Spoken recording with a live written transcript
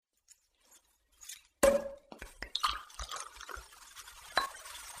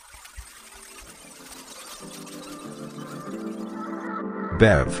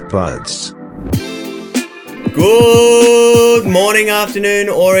Bev Buds. Good morning, afternoon,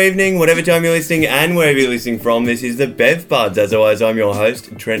 or evening, whatever time you're listening and wherever you're listening from. This is the Bev Buds. As always, I'm your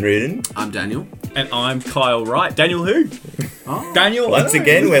host, Trent Reardon. I'm Daniel. And I'm Kyle Wright. Daniel who? Oh. Daniel. Once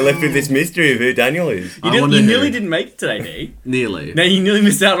again, we're left with this mystery of who Daniel is. You nearly didn't make it today, D. Nearly. Now, you nearly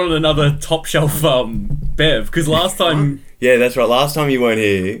missed out on another top shelf Bev, because last time... Yeah, that's right. Last time you weren't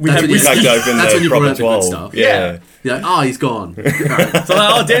here, we had cracked open that's when the you proper brought out the good 12. stuff. Yeah. You're like, oh, he's gone. Right. So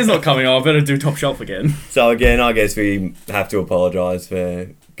like, Dan's not coming, I better do top shelf again. So again, I guess we have to apologise for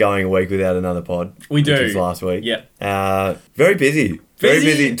going a week without another pod. We do. Which was last week. Yeah. Very busy. Very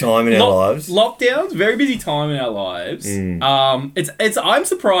busy time in our lives. Lockdowns, very busy time in our lives. I'm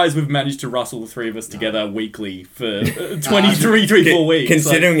surprised we've managed to rustle the three of us together weekly for 4 weeks.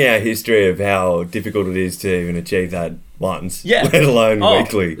 Considering our history of how difficult it is to even achieve that once, Yeah. let alone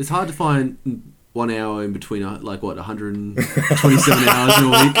weekly. It's hard to find 1 hour in between, 127 hours in a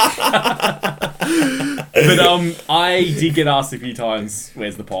week. But I did get asked a few times,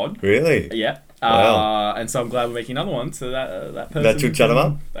 where's the pod? Really? Yeah. Wow. And so I'm glad we're making another one. So that person... That should shut him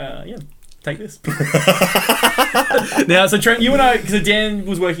up? Yeah. Take this. Now, so Trent, you and I... Because Dan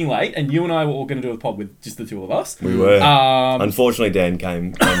was working late, and you and I were all going to do a pod with just the two of us. We were. Unfortunately, Dan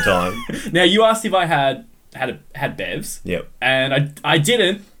came on time. Now, you asked if I had Bevs. Yep. And I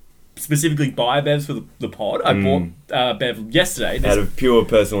didn't specifically buy Bevs for the pod. I bought Bev yesterday. Out of pure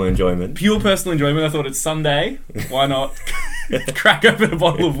personal enjoyment. Pure personal enjoyment. I thought it's Sunday. Why not crack open a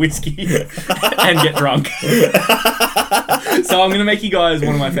bottle of whiskey and get drunk? So I'm going to make you guys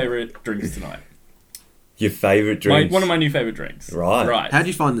one of my favourite drinks tonight. Your favourite drink? One of my new favourite drinks. Right. How'd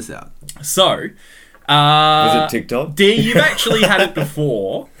you find this out? So... was it TikTok? D, you've actually had it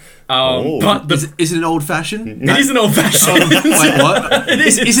before. But is it an old fashioned? It is an old fashioned. Wait, what? It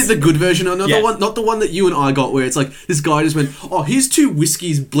is. Is it the good version or not? Yeah. Not the one that you and I got, where it's like this guy just went, "Oh, here's 2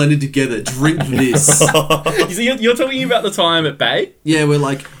 whiskeys blended together. Drink this." You're talking about the time at Bay. Yeah, we're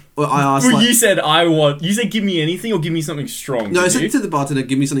like, I asked. Well, like, you said give me anything or give me something strong. No, I said to the bartender,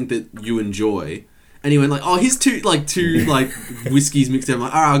 "Give me something that you enjoy." And he went like, "Oh, here's two whiskeys mixed in." I'm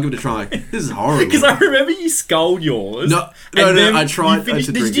like, "All right, I'll give it a try." This is horrible. Because I remember you sculled yours. No, I tried.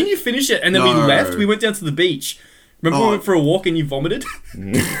 Didn't you finish it? And then we left. We went down to the beach. Remember we went for a walk and you vomited?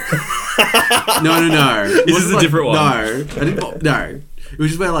 No. This is a different one. No, I didn't. No, it was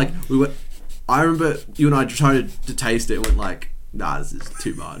just where like we went. I remember you and I tried to taste it and went like, "Nah, this is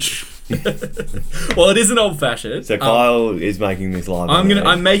too much." Well, it is an old fashioned. So Kyle is making this live.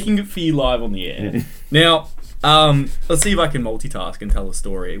 I'm making it for you live on the air. Now, let's see if I can multitask and tell a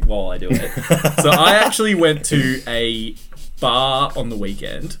story while I do it. So I actually went to a bar on the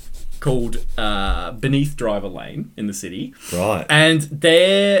weekend called Beneath Driver Lane in the city. Right. And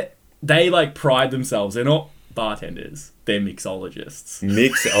they like pride themselves. They're not bartenders. They're mixologists.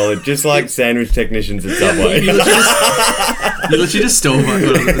 Just like sandwich technicians at Subway. You literally just stole what I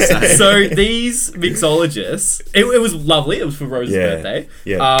was going to say. So these mixologists, it was lovely. It was for Rose's birthday.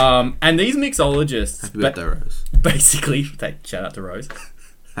 Yeah. And these mixologists, Happy birthday, Rose. Basically, shout out to Rose.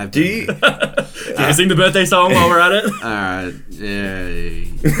 Do you Sing the birthday song while we're at it? Alright, yeah.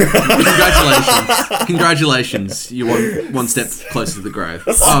 Congratulations. You one step closer to the grave.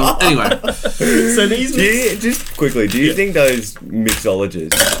 Anyway. So these... do you think those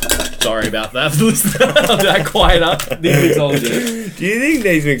mixologists... Sorry about that. I'm that quiet up. These mixologists. Do you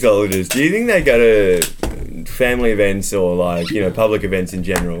think they go to family events or like, public events in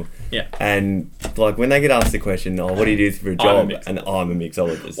general? Yeah. And like when they get asked the question, "Oh, what do you do for a job?" And I'm a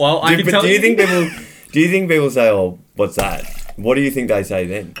mixologist. Well, do you think people say, "Oh, what's that?" What do you think they say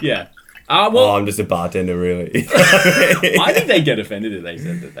then? Yeah. I'm just a bartender, really. I think they get offended if they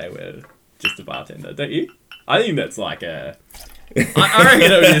said that they were just a bartender, don't you? I think that's like a... I reckon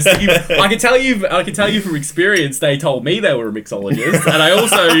it was just, I can tell you from experience. They told me they were a mixologist, and I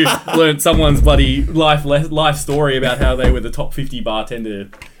also learnt someone's bloody life story about how they were the top 50 bartender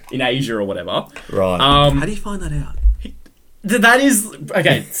in Asia or whatever. Right. How do you find that out? That is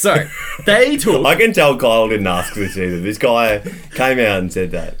okay. So they took. I can tell Kyle didn't ask this either. This guy came out and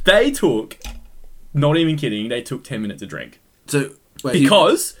said that they took. Not even kidding. They took 10 minutes to drink. So. Wait,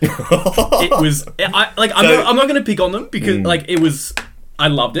 because it was, I'm not going to pick on them because it was, I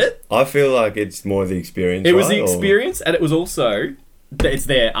loved it. I feel like it's more the experience. It was the experience, and it was also, it's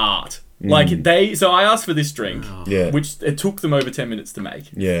their art. So I asked for this drink, which it took them over 10 minutes to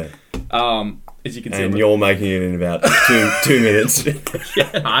make. Yeah. As you can see. And you're making it in about two minutes.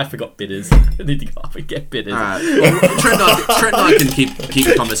 Yeah, I forgot bitters. I need to go up and get bitters. Alright. Well, Trent and I can keep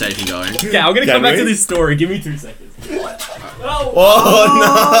the conversation going. Yeah, I'm going to come back to this story. Give me 2 seconds.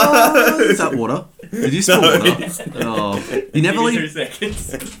 Oh no! Is that water? Did you spill No, water? it's- Oh, you never Give me 2 leave.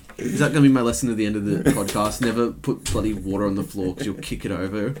 seconds. Is that going to be my lesson at the end of the podcast? Never put bloody water on the floor because you'll kick it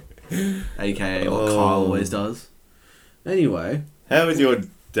over. AKA what Kyle always does. Anyway, How was your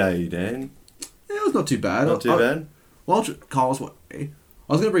day, Dan? it was not too bad. Not too bad? Well, Kyle's what? I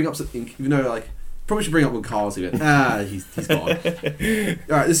was going to bring up something, even though, like, probably should bring up when Kyle's here. He's gone.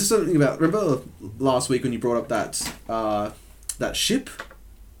 Alright, this is something about. Remember last week when you brought up that ship?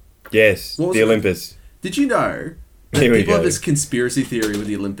 Yes, What was the it? Olympus. Did you know that Here we people have go. this conspiracy theory with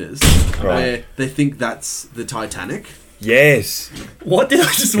the Olympus where they think that's the Titanic? Yes. What did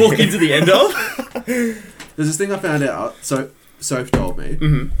I just walk into the end of? There's this thing I found out. Soph told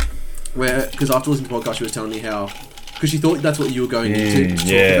me, where because after listening to the podcast, she was telling me how because she thought that's what you were going into to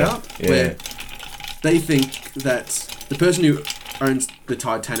talk about, where they think that the person who owns the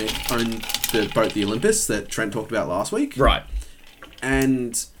Titanic owned the boat, the Olympus, that Trent talked about last week, Right.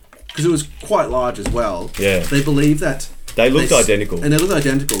 and because it was quite large as well. Yeah. They believe that They looked identical. and they looked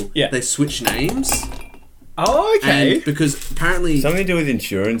identical. Yeah. They switched names. Oh, okay. And because apparently, Something to do with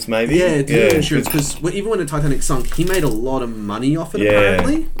insurance, maybe? yeah, to do with insurance. Because even when the Titanic sunk, he made a lot of money off it. Yeah.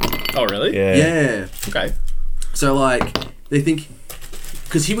 Apparently, Oh, really? Yeah. yeah. Okay. So like, they think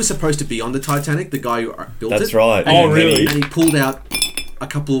because he was supposed to be on the Titanic, the guy who built it. That's right. And Oh, he- really? And he pulled out a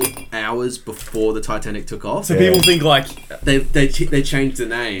couple hours before the Titanic took off. So Yeah. people think like, They changed the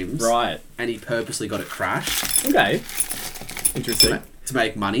names, right. and he purposely got it crashed Okay. Interesting. to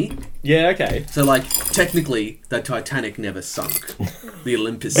make money. Yeah, okay. So like, technically, the Titanic never sunk. The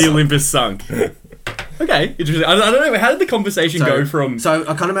Olympus. The sunk. Olympus sunk. Okay, interesting. I don't know, how did the conversation go from... So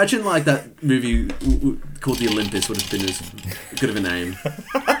I can't imagine like that movie called The Olympus would have been as good of a name.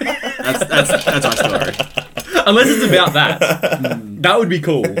 That's my story. Unless it's about that. That would be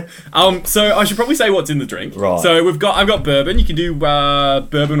cool. So I should probably say what's in the drink. Right. So I've got bourbon. You can do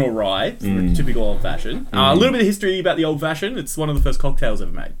bourbon or rye, typical old fashioned. A little bit of history about the old fashioned. It's one of the first cocktails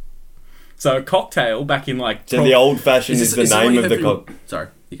ever made. So a cocktail back in like... So the old fashioned is the name of the cocktail. Sorry,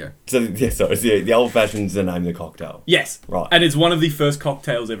 you go. So yeah, sorry. The old fashioned is the name of the cocktail. Yes. Right. And it's one of the first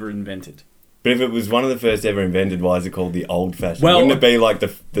cocktails ever invented. But if it was one of the first ever invented, why is it called the old fashioned? Well- Wouldn't it be like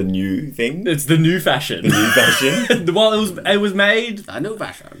the new thing? It's the new fashion. The new fashion? Well, it was made I know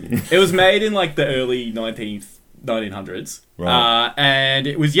fashion. It was made in like the early 1900s. Right. And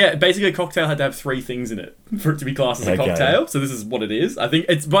it was, basically a cocktail had to have 3 things in it for it to be classed as a Okay. cocktail. So this is what it is. I think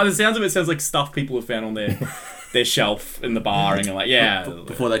it's, by the sounds of it, sounds like stuff people have found on their shelf in the bar and are like, yeah.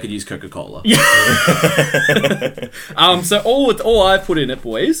 Before they could use Coca-Cola. So all I've put in it,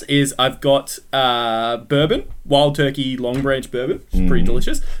 boys, is I've got bourbon, Wild Turkey Long Branch bourbon, which is pretty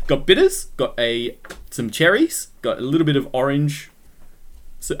delicious. Got bitters, got some cherries, got a little bit of orange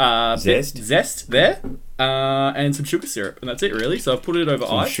zest there, and some sugar syrup, and that's it really. So I've put it over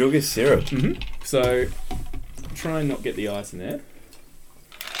Some ice. sugar syrup. So try and not get the ice in there.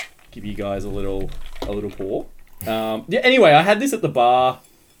 Give you guys a little pour. Anyway, I had this at the bar.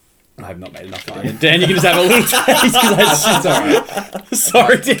 I have not made enough for Dan. Dan, you can just have a little taste because that's alright.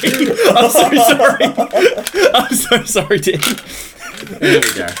 Sorry, Dan. I'm so sorry. I'm so sorry, Dan. There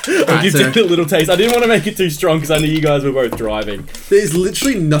we go. I'll Alright, give so Dan a little taste. I didn't want to make it too strong because I knew you guys were both driving. there's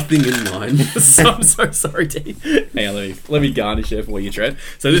literally nothing in mine. So I'm so sorry, Dan. Hang on, let me garnish it for you, Trent.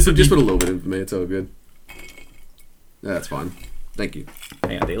 So this would Just be... put a little bit in for me. It's all good. Yeah, that's fine. Thank you.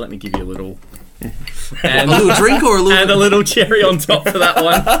 Hang on, Dan. Let me give you a little... A little drink or a little... And a little cherry on top for that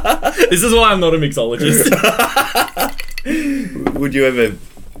one. This is why I'm not a mixologist. Would you ever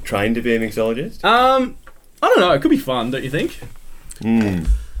train to be a mixologist? I don't know. It could be fun, don't you think?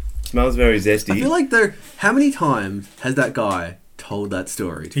 Smells very zesty. I feel like there... How many times has that guy told that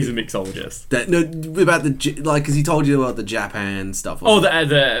story to He's a you? mixologist. That, no, about because he told you about the Japan stuff. Oh,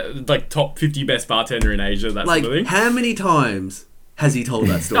 the like top 50 best bartender in Asia, that like, sort of thing. how many times has he told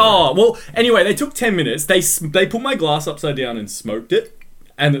that story? Oh, well, anyway, they took 10 minutes. They put my glass upside down and smoked it.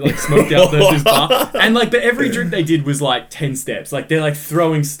 And it, like, smoked out this bar. And, like, every drink they did was, like, 10 steps. Like, they're, like,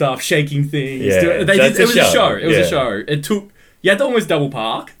 throwing stuff, shaking things. Yeah, It that's was a a show. show. It was Yeah. a show. It took... You had to almost double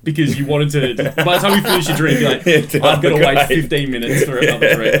park because you wanted to... By the time you finish your drink, you're like, I've got to wait 15 minutes for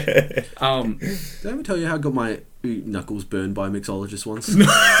another drink. Did I ever tell you how I got my knuckles burned by a mixologist once?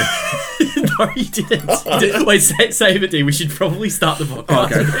 No, you didn't. Wait, save it, D. We should probably start the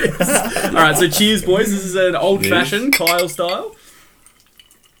podcast. Okay. All right, so cheers, boys. This is an old-fashioned Kyle style.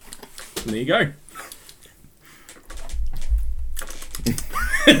 And there you go.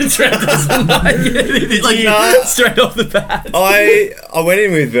 Trent doesn't like it. Like, no. Straight off the bat. I went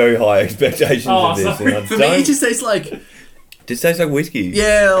in with very high expectations Oh, of this, sorry. and I For me, it don't. just tastes like... Just tastes like whiskey.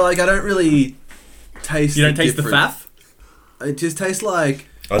 Yeah, like, I don't really taste You don't taste the difference. faff? It just tastes like...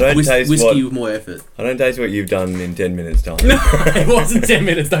 I don't taste whiskey with more effort. I don't taste what you've done in 10 minutes time. It wasn't 10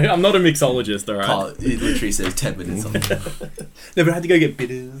 minutes though. I'm not a mixologist, alright? Carl, it literally says 10 minutes on it. Never had to go get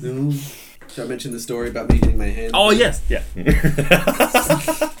bitters. Should I mention the story about me getting my hand? Oh, yes. Yeah.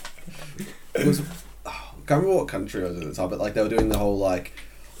 It was, I can't remember what country I was in at the time, but like they were doing the whole like,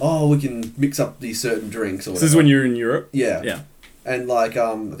 oh, we can mix up these certain drinks or whatever. This is when you were in Europe? Yeah. Yeah. And like,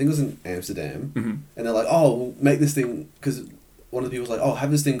 I think it was in Amsterdam, Mm-hmm. and they're like, oh, we'll make this thing, because one of the people was like, oh, have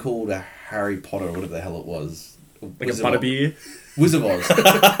this thing called a Harry Potter, or whatever the hell it was. Like a butterbeer? Wizard of Oz.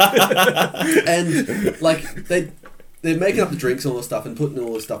 And like, they're making up the drinks and all this stuff and putting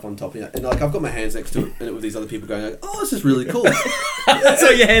all this stuff on top of it. And like, I've got my hands next to it, and it with these other people going like, oh, this is really cool.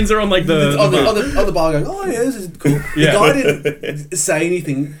 So your hands are on like the... on the bar going, oh yeah, this is cool. Yeah. The guy didn't say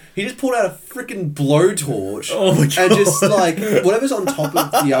anything. He just pulled out a freaking blowtorch. Oh my God. And just like, whatever's on top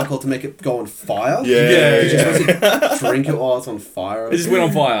of the alcohol to make it go on fire. Yeah. You're just supposed to drink it while it's on fire. It just went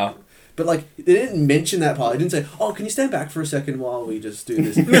on fire. But like, they didn't mention that part. They didn't say, oh, can you stand back for a second while we just do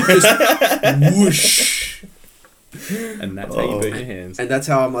this? Just whoosh. And that's how you burn your hands. And that's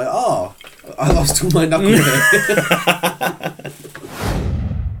how I'm like, oh, I lost all my knuckle hair.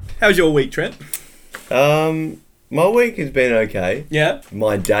 How's your week, Trent? My week has been okay. Yeah?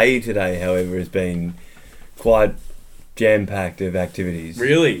 My day today, however, has been quite jam-packed of activities.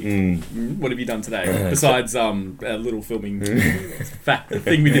 Really? What have you done today? Besides a little filming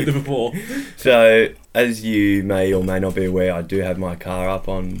thing we did before. So, as you may or may not be aware, I do have my car up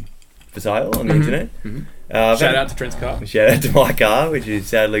for sale on the internet. Shout out to Trent's car. Shout out to my car, which is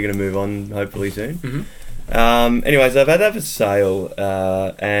sadly going to move on hopefully soon. Anyways, I've had that for sale,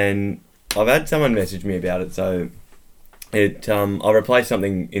 and I've had someone message me about it. So I replaced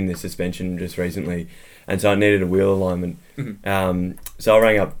something in the suspension just recently, and so I needed a wheel alignment. So I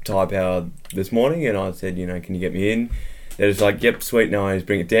rang up Tyre Power this morning and I said, can you get me in? They're just like, yep, sweet, no worries,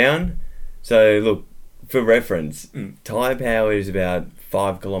 bring it down. So look, for reference, Tyre Power is about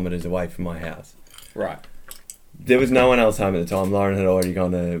 5 kilometres away from my house. Right. There was no one else home at the time. Lauren had already gone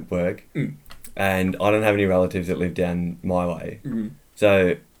to work. And I don't have any relatives that live down my way.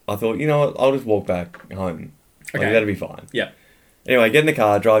 So I thought, you know what, I'll just walk back home. Like, that'll be fine. Yeah. Anyway, get in the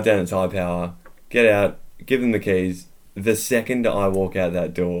car, drive down to Tyre Power, get out, give them the keys. The second I walk out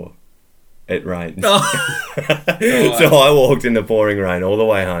that door, it rains. So I walked in the pouring rain all the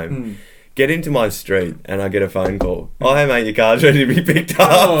way home. Get into my street and I get a phone call. Oh, hey mate, your car's ready to be picked up.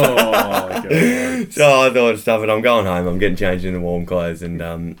 Oh, God. So I thought, stuff it, I'm going home. I'm getting changed into warm clothes, and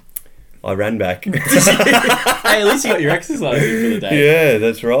I ran back. Hey, at least you got your exercise in for the day. Yeah,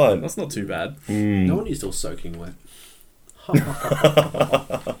 that's right. That's not too bad. No one is still soaking wet. I don't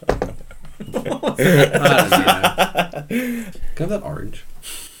know. Can I have that orange?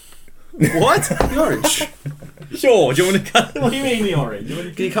 What? The orange. Sure. Do you want to cut? What do you mean the orange?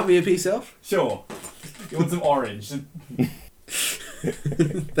 Can you cut me a piece off? Sure. You want some orange?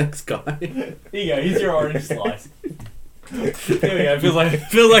 Thanks, guy. Here you go. Here's your orange slice. Here we go.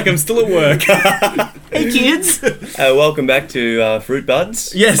 Feels like I'm still at work. Hey kids. Welcome back to Fruit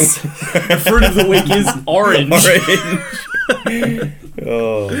Buds. Yes. The fruit of the week is orange.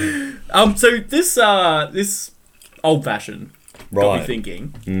 So this old fashioned got me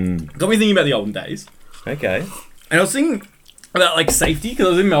thinking. Got me thinking about the olden days. Okay. And I was thinking about like safety because I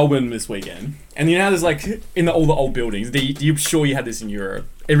was in Melbourne this weekend, and you know how there's like in all the old buildings. You're sure you had this in Europe?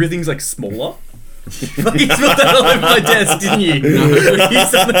 Everything's like smaller. You spilled that all over my desk, didn't you? No. You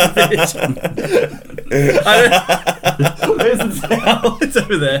son of a bitch. Where's the towel? It's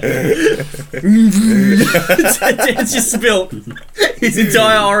over there. Dan's just spilled his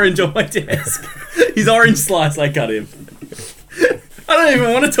entire orange on my desk. His orange slice, I cut him. I don't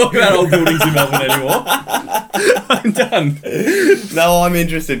even want to talk about old buildings in Melbourne anymore. I'm done. No, I'm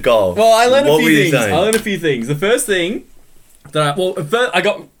interested, Cole. Well, I learned a few things. The first thing that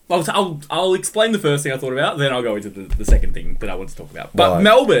I'll explain the first thing I thought about, then I'll go into the second thing that I want to talk about. But right.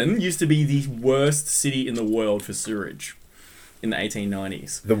 Melbourne used to be the worst city in the world for sewage in the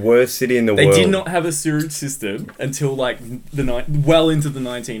 1890s. The worst city in the world. They did not have a sewage system until like well into the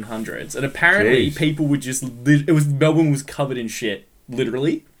 1900s, and apparently people would just Melbourne was covered in shit,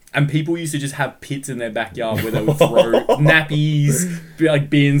 literally. And people used to just have pits in their backyard where they would throw nappies, like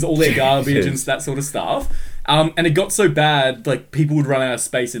bins, all their garbage and that sort of stuff. And it got so bad, like people would run out of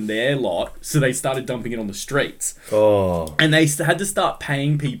space in their lot, so they started dumping it on the streets. Oh. And they had to start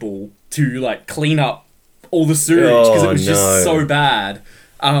paying people to like clean up all the sewage because it was just so bad.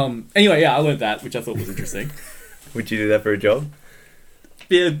 Anyway, yeah, I learned that, which I thought was interesting. Would you do that for a job?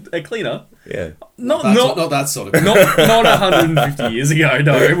 be a cleaner. Yeah. Not that sort of. not 150 years ago.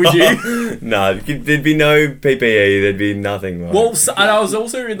 No, would you? No, there'd be no PPE. There'd be nothing. Right? Well, and I was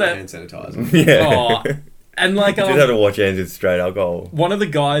also in that. Hand sanitizer. yeah. Oh, and like Just have to wash hands with straight alcohol. one of the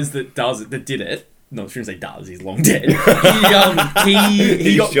guys that did it. No, I shouldn't say does. He's long dead.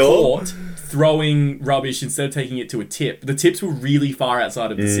 He got caught throwing rubbish instead of taking it to a tip. The tips were really far outside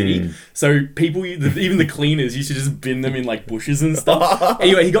of the city, so people, even the cleaners, used to just bin them in like bushes and stuff.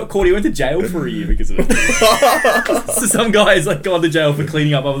 Anyway, he got caught. He went to jail for a year because of it. So some guys like gone to jail for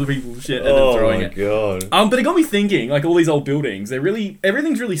cleaning up other people's shit and then throwing it. God. But it got me thinking. Like all these old buildings,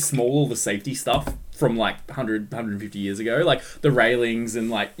 everything's really small. All the safety stuff from like 150 years ago, like the railings and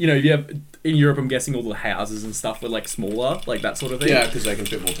like you have. In Europe, I'm guessing all the houses and stuff were like smaller, like that sort of thing. Yeah, because they can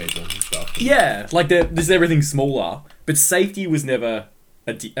fit more people and stuff. Yeah, like this everything's smaller, but safety was never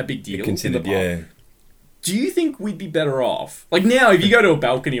a big deal in the past. Yeah. Do you think we'd be better off? Like now, if you go to a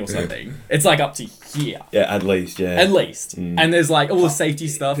balcony or something, it's like up to here. Yeah, at least, yeah. At least. And there's like all the safety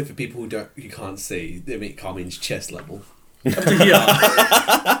stuff. For people who can't see, I mean, Carmen's chest level. Up to here.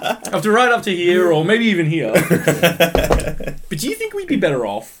 Up to right up to here, or maybe even here. But do you think we'd be better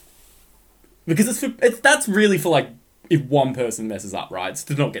off? Because that's really for like if one person messes up, right? It's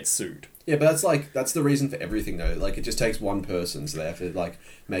to not get sued. Yeah, but that's the reason for everything though. Like it just takes one person, so they have to like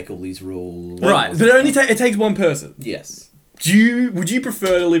make all these rules. Right, but it takes one person. Yes. Would you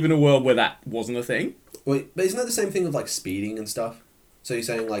prefer to live in a world where that wasn't a thing? Wait, but isn't that the same thing with like speeding and stuff? So you're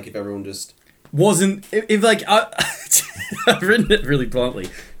saying like if everyone just wasn't if like I've written it really bluntly.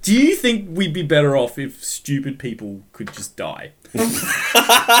 Do you think we'd be better off if stupid people could just die? What?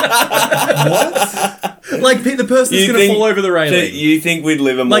 Like the person that's going to fall over the railing. So you think we'd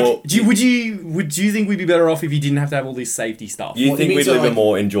live a more... Like, do you think we'd be better off if you didn't have to have all this safety stuff? You think we'd live a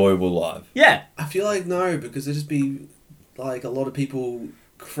more enjoyable life? Yeah. I feel like no, because there'd just be like a lot of people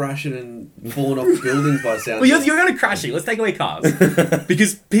crashing and falling off buildings by the sound. Well, you're going to crash it. Let's take away cars.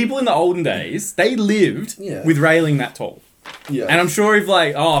 Because people in the olden days, they lived with railing that tall. Yeah. And I'm sure if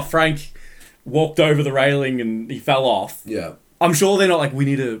Frank walked over the railing and he fell off. Yeah. I'm sure they're not like we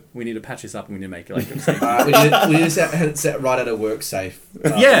need to patch this up and we need to make it like we need to set right at a work safe.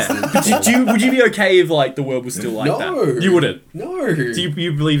 Yeah. But would you be okay if like the world was still like that? You wouldn't. No. Do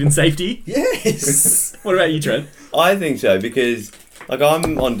you believe in safety? Yes. What about you, Trent? I think so because like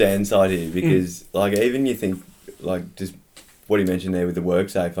I'm on Dan's side here because like even you think like just what he mentioned there with the work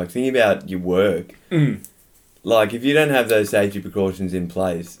safe, like thinking about your work. Like, if you don't have those safety precautions in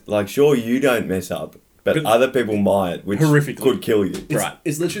place, like, sure, you don't mess up, but other people might, which could kill you. Right.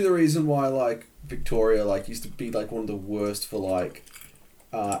 It's literally the reason why, like, Victoria, like, used to be, like, one of the worst for, like,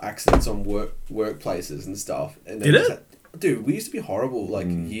 accidents on workplaces and stuff. And did it? Dude, we used to be horrible, like,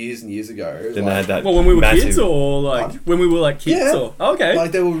 years and years ago. Then they had that when we were kids or, like, when we were, like, kids? Yeah. Or, okay.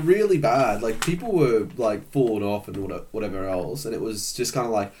 Like, they were really bad. Like, people were, like, falling off and whatever else. And it was just kind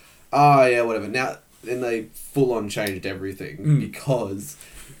of like, oh, yeah, whatever. Now... Then they full on changed everything because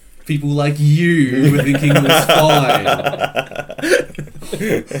people like you were thinking it was fine.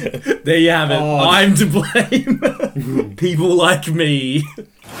 There you have it. I'm to blame. People like me.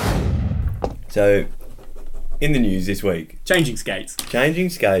 So, in the news this week, changing skates. Okay.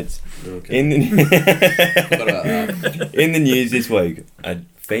 In the news this week, a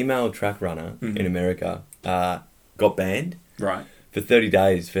female track runner in America got banned. Right. For 30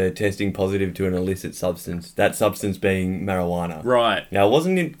 days for testing positive to an illicit substance. That substance being marijuana. Right. Now, it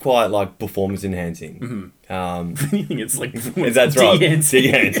wasn't quite like performance enhancing. Anything, it's like that's right.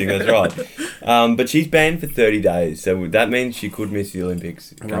 De-enhancing, that's right. But she's banned for 30 days, so that means she could miss the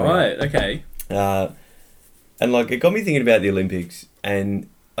Olympics. Right. Okay. And like it got me thinking about the Olympics, and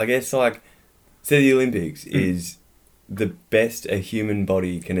I guess like, so the Olympics is the best a human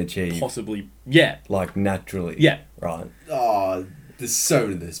body can achieve. Possibly, yeah. Like naturally. Yeah. Right. Oh, there's so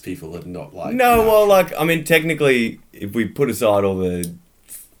many of those people that are not like... No, well, like, I mean, technically, if we put aside all the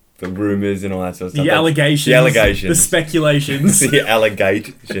rumours and all that sort of stuff... The allegations. The speculations. The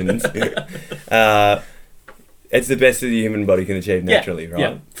allegations. It's the best that the human body can achieve naturally,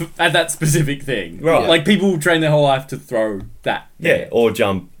 right? Yeah, at that specific thing. Right. Like, people train their whole life to throw that. Yeah, or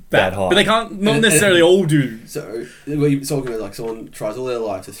jump that high. But they can't, not necessarily all do. So, we're talking about, like, someone tries all their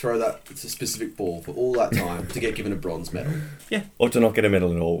life to throw that specific ball for all that time to get given a bronze medal. Yeah. Or to not get a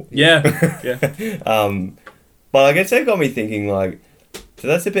medal at all. Yeah. Yeah. But I guess that got me thinking, like, so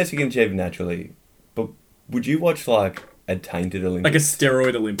that's the best you can achieve naturally. But would you watch, like, a tainted Olympics? Like a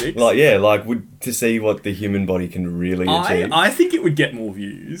steroid Olympics? Like, yeah, like, to see what the human body can really achieve. I think it would get more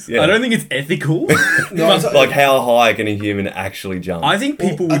views. Yeah. I don't think it's ethical. No, like, how high can a human actually jump? I think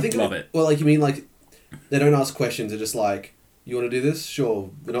people would love it. Well, like, you mean, like, they don't ask questions, they're just like, You want to do this? Sure.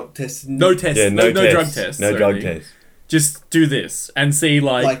 We're not testing. No tests. Yeah, no tests. drug tests. No or drug anything. tests. Just do this and see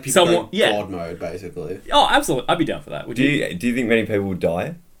Like people someone. go Yeah. God mode, basically. Oh, absolutely. I'd be down for that. Would Do you? you think many people will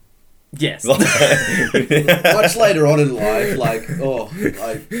die? Yes. Much later on in life,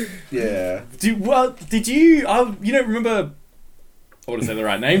 yeah. Did you? You don't remember? I want to say the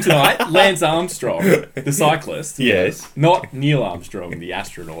right name tonight. Lance Armstrong, the cyclist. Yes. Not Neil Armstrong, the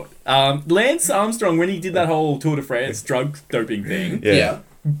astronaut. Lance Armstrong, when he did that whole Tour de France drug doping thing. Yeah.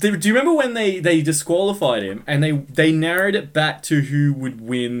 Do you remember when they disqualified him and they narrowed it back to who would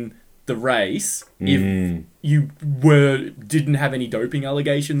win the race if you didn't have any doping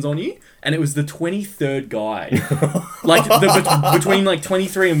allegations on you, and it was the 23rd guy. Between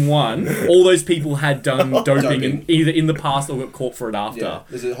 23 and 1, all those people had done doping either in the past or got caught for it after. Yeah.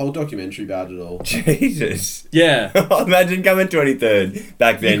 There's a whole documentary about it all. Jesus. Yeah. Imagine coming 23rd.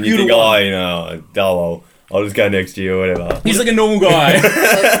 Back then, you think, I'll just go next year or whatever. He's like a normal guy.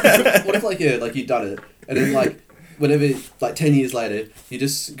 What if you've done it, and then whenever 10 years later, you're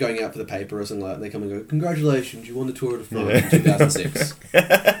just going out for the paper or something like that, and they come and go, congratulations, you won the Tour de France in 2006.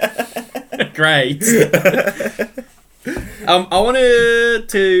 Great. I wanted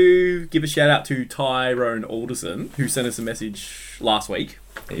to give a shout out to Tyrone Alderson, who sent us a message last week.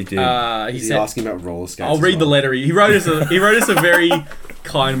 He did. He said, asking about roller skates. I'll read the letter. He wrote us a very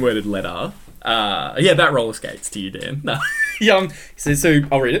kind worded letter. About roller skates to you, Dan. No. He says, so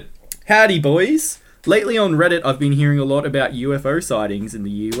I'll read it. Howdy, boys. Lately on Reddit, I've been hearing a lot about UFO sightings in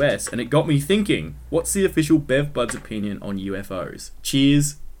the US, and it got me thinking, what's the official Bev Bud's opinion on UFOs?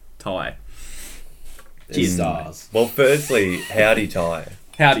 Cheers, Ty. Cheers. Stars. Well, firstly, howdy, Ty.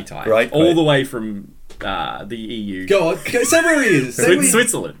 Howdy, Ty. Great. All the way from the EU. Go on. Say where he is.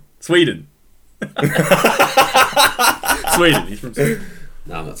 Switzerland. Sweden. Sweden. He's from Sweden.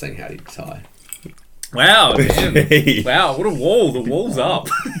 No, I'm not saying howdy, Ty. Wow, damn. Wow, what a wall. The wall's up.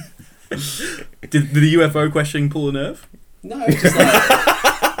 Did the UFO question pull a nerve? No, just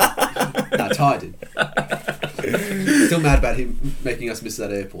no, Ty did. Still mad about him making us miss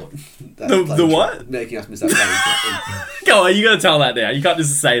that airport. The what? Making us miss that plane. Go on, you gotta tell that now. You can't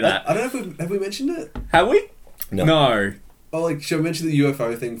just say that. I don't know if have we mentioned it? Have we? No. Oh, should we mention the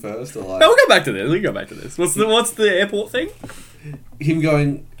UFO thing first, or No, we'll go back to this. What's the airport thing? Him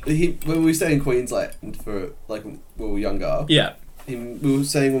going. When we stayed in Queensland for when we were younger. Yeah. We were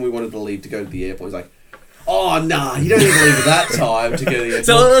saying when we wanted to leave to go to the airport, he's like, "Oh nah, you don't even leave at that time to go to the airport."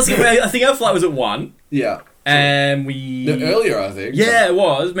 So I think our flight was at 1. Yeah. And we earlier, I think. Yeah, it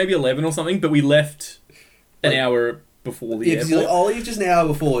was maybe 11 or something, but we left an hour before the airport. He's like, "I'll leave just an hour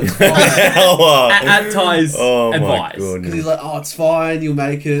before. It's fine." at Ty's advice. Because he's like, "Oh, it's fine. You'll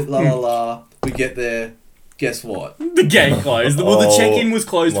make it." La la la. We get there. Guess what? The gate closed. The check-in was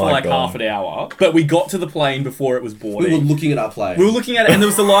closed for half an hour, but we got to the plane before it was boarding. We were looking at our plane. We were looking at it, and there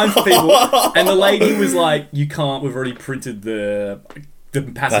was a line for people, and the lady was like, "You can't. We've already printed the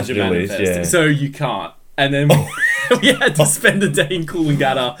passenger manifest, so you can't." And then we had to spend the day in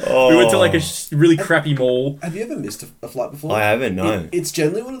Coolangatta. We went to a really crappy mall. Have you ever missed a flight before? I haven't. No. It's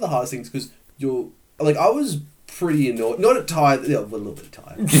generally one of the hardest things because you're I was pretty annoyed. Not at tired. Yeah, a little bit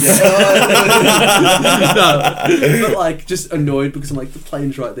tired. No, but just annoyed because I'm like, the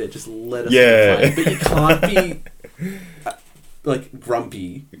plane's right there. Just let us. Yeah. But you can't be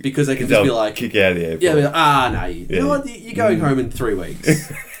grumpy because they can just be like, kick you out of the airport. Yeah. No. You know what? You're going home in 3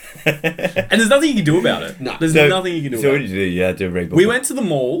 weeks. And there's nothing you can do about it. No. There's nothing you can do about it. So what did you do? You had to rebook. We went to the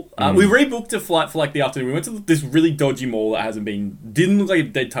mall. We rebooked a flight for the afternoon. We went to this really dodgy mall that didn't look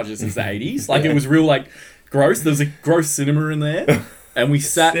like they'd touched it since the 80s. It was real gross. There was a gross cinema in there. And we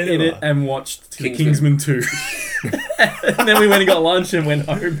sat in it and watched Kingsman 2. And then we went and got lunch and went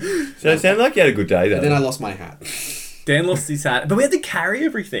home. So it sounded like you had a good day though. And then I lost my hat. Dan lost his hat. But we had to carry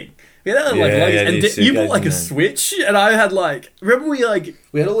everything. We had luggage. And you bought a Switch, and I had remember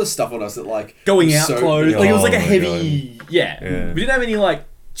we had all this stuff on us that going out clothes. It was a heavy. God. Yeah. We didn't have any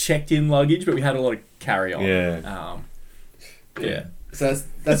checked in luggage, but we had a lot of carry on. Yeah. Yeah. So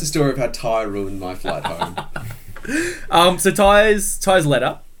that's the story of how Ty ruined my flight home. So Ty's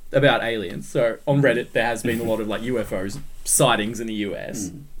letter about aliens. So on Reddit there has been a lot of UFOs sightings in the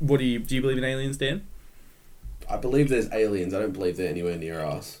US. What do you believe in aliens, Dan? I believe there's aliens. I don't believe they're anywhere near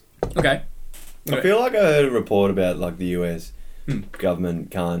us. Okay. I feel like I heard a report about the US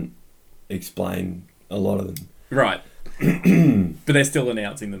government can't explain a lot of them. Right. But they're still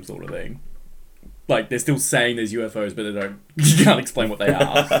announcing them, sort of thing. Like, they're still saying there's UFOs, but you can't explain what they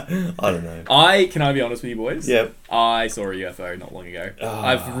are. I don't know. Can I be honest with you boys? Yep. I saw a UFO not long ago.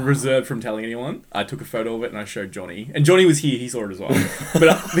 I've reserved from telling anyone. I took a photo of it and I showed Johnny. And Johnny was here, he saw it as well.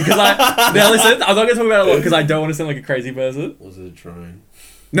 But because now listen, I'm not going to talk about it a lot because I don't want to sound like a crazy person. Was it a drone?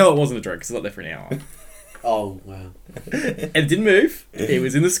 No, it wasn't a drone because it's not there for an hour. Oh, wow. And it didn't move. It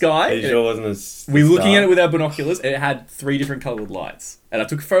was in the sky. It sure wasn't we were looking at it with our binoculars and it had 3 different coloured lights. And I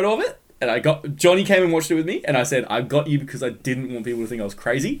took a photo of it and Johnny came and watched it with me and I said, I got you because I didn't want people to think I was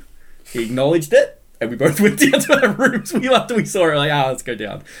crazy. He acknowledged it and we both went down to our rooms after we saw it. Like, let's go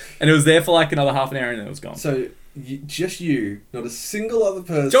down. And it was there for like another half an hour and then it was gone. So, just you, not a single other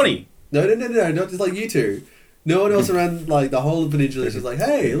person. Johnny. No, not just like you two. No one else around like the whole peninsula is just like,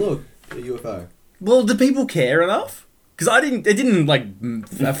 hey, look, a UFO. Well, do people care enough? Because it didn't like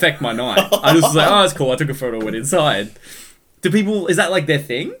affect my night. I just was like, it's cool. I took a photo, went inside. Is that like their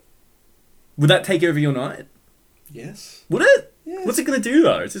thing? Would that take over your night? Yes. Would it? Yes. What's it going to do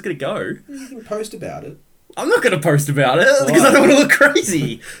though? It's just going to go. You can post about it. I'm not going to post about it because I don't want to look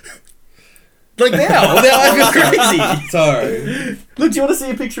crazy. Like now I feel crazy. Sorry. Look, do you want to see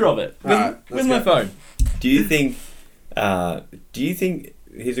a picture of it? Where's my phone? Do you think,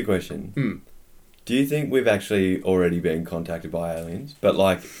 here's a question. Do you think we've actually already been contacted by aliens? But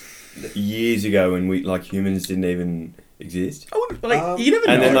like years ago when humans didn't even exist? You never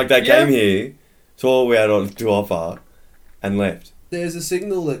know. And then they came here, saw what we had to offer, and left. There's a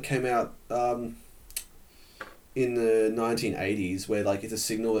signal that came out in the 1980s where it's a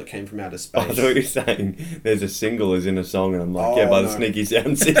signal that came from outer space. I thought you were saying there's a single as in a song and I'm like, by the Sneaky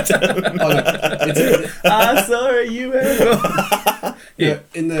Sound System. I saw a UFO. Yeah,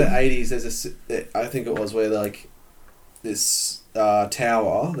 in the 80s I think it was where this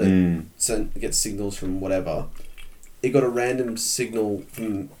tower that gets signals from whatever, it got a random signal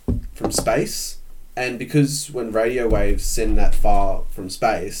from space, and because when radio waves send that far from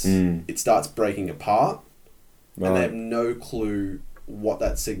space, it starts breaking apart. Right. And they have no clue what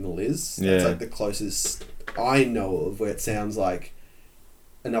that signal is. Yeah. It's the closest I know of where it sounds like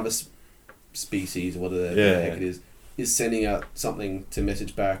another species, or whatever the heck it is sending out something to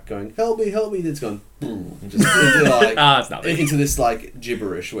message back going, help me, that's gone just into this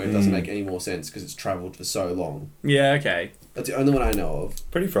gibberish where it doesn't make any more sense because it's travelled for so long. Yeah, okay. That's the only one I know of.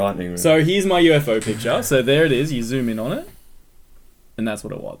 Pretty frightening, really. So here's my UFO picture. So there it is. You zoom in on it. And that's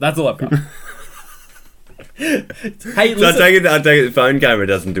what it was. That's all I've got. Hey, listen. So I take it the phone camera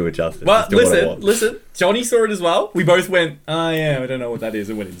doesn't do it justice. Well, listen. Johnny saw it as well. We both went, I don't know what that is,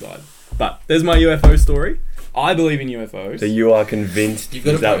 and went inside. But there's my UFO story. I believe in UFOs. So you are convinced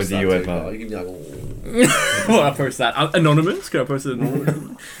that was a UFO? Too, I post that. Anonymous? Can I post it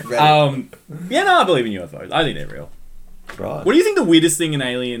anonymous? I believe in UFOs. I think they're real. Right. What do you think the weirdest thing an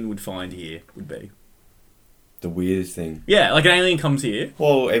alien would find here would be? The weirdest thing? Yeah, an alien comes here.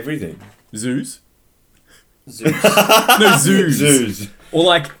 Well, everything. Zoos? Zoos. No, zoos. Zoos. Or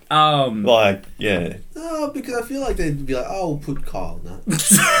yeah. Oh, because I feel like they'd be like, we'll put Kyle in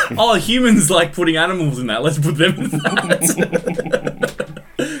that. Humans like putting animals in that. Let's put them in that.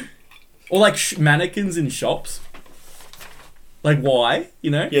 Or mannequins in shops. Why?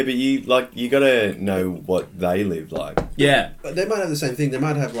 Yeah, but you gotta know what they live like. Yeah. But they might have the same thing. They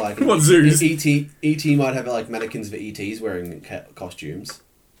might have what zoos? E.T. might have mannequins for E.T.s wearing costumes.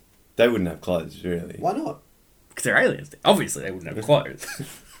 They wouldn't have clothes, really. Why not? Because they're aliens. Obviously, they wouldn't have clothes.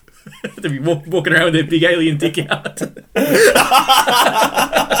 They'd be walking around with their big alien dick out.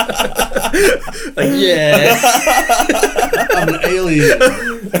 Yeah. I'm an alien.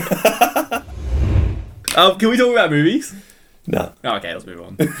 Can we talk about movies? No. Oh, okay, let's move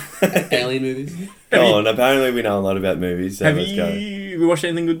on. Alien movies? Apparently we know a lot about movies, so let's go. Have you watched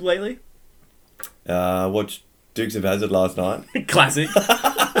anything good lately? Watched Dukes of Hazzard last night. Classic.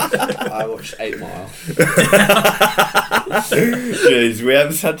 I watched 8 Mile. Jeez, we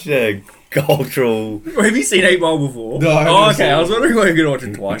have such a cultural... Have you seen 8 Mile before? No, okay. I was wondering why you're going to watch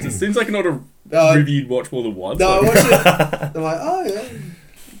it twice. It seems like not a review you'd watch more than once. No, I watched it. I'm like, oh, yeah.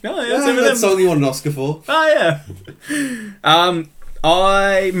 Oh, yeah. That song you won an Oscar for. Oh, yeah.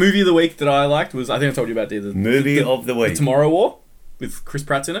 Movie of the week that I liked was, I think I told you about the Movie of the week. The Tomorrow War with Chris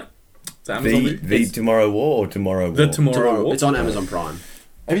Pratt's in it. It's Amazon movie. The Tomorrow War or Tomorrow War? The Tomorrow War. It's on Amazon Prime.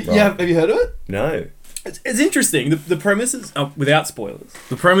 Have you heard of it? No. It's interesting. The premise is, without spoilers,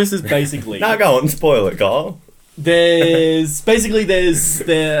 the premise is basically... No, go on, spoil it, Kyle. There's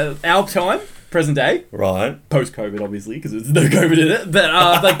our time, present day. Right. Post-COVID, obviously, because there's no COVID in it.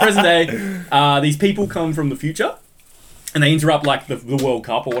 But present day, these people come from the future, and they interrupt the World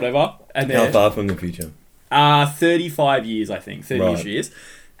Cup or whatever. And how far from the future? 35 years, I think. 30-ish years.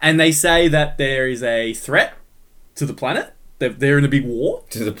 And they say that there is a threat to the planet. They're in a big war.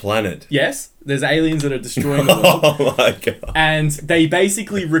 To the planet. Yes. There's aliens that are destroying the world. Oh my god. And they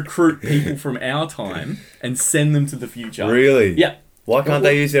basically recruit people from our time and send them to the future. Really? Yeah. Why can't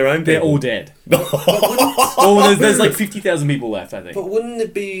they use their own people? They're all dead. Oh, there's like 50,000 people left, I think. But wouldn't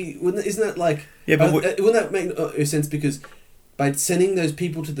it be? Isn't that like? Yeah, but wouldn't that make sense? Because by sending those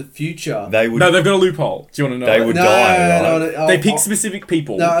people to the future, they would. No, they've got a loophole. Do you want to know? They would die. Right? They pick specific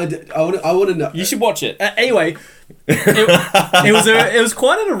people. No, I want to know. You should watch it. Anyway, it was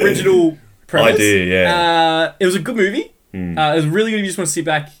quite an original premise. Idea, yeah. It was a good movie. It was really good. You just want to sit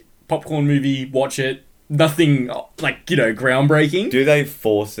back, popcorn movie, watch it. Nothing like groundbreaking. Do they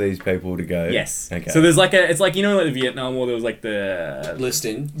force these people to go? Yes. Okay. So there's like it's like like the Vietnam War. There was like the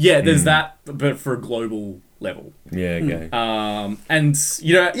listing. Yeah, there's that, but for a global level. Yeah. Okay. And and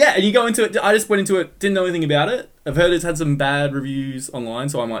you go into it. I just went into it, didn't know anything about it. I've heard it's had some bad reviews online,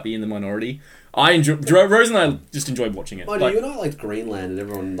 so I might be in the minority. I enjoy Rose and I just enjoyed watching it. Oh, you and I liked Greenland, and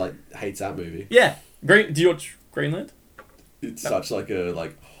everyone hates that movie. Yeah, great. Do you watch Greenland? It's such like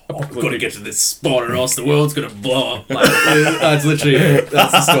a We've got to get to this spot or else the world's gonna blow up. That's literally that's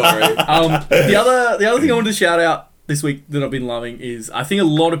the story. The other thing I wanted to shout out this week that I've been loving is I think a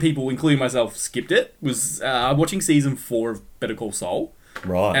lot of people, including myself, skipped it. Was watching season 4 of Better Call Saul.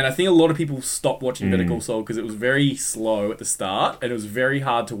 Right. And I think a lot of people stopped watching Better Call Saul because it was very slow at the start and it was very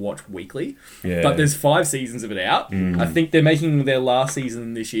hard to watch weekly. Yeah. But there's 5 seasons of it out. I think they're making their last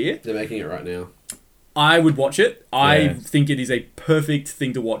season this year. They're making it right now. I would watch it. I Yeah. think it is a perfect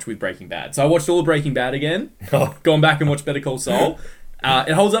thing to watch with Breaking Bad. So I watched all of Breaking Bad again, Oh. gone back and watched Better Call Saul.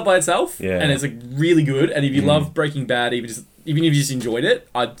 It holds up by itself, Yeah. and it's really good. And if you love Breaking Bad, even if you just enjoyed it,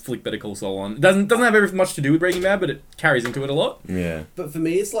 I'd flick Better Call Saul on. It doesn't have very much to do with Breaking Bad, but it carries into it a lot. Yeah. But for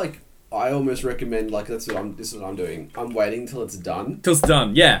me, it's like I almost recommend this is what I'm doing. I'm waiting till it's done. Till it's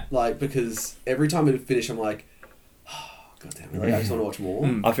done, yeah. Because every time I finish, I'm like, God damn it! I just want to watch more.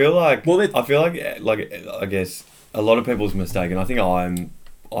 I feel like. Well, I feel like I guess a lot of people's mistake, and I think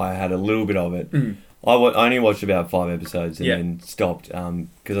I had a little bit of it. I only watched about 5 episodes and then stopped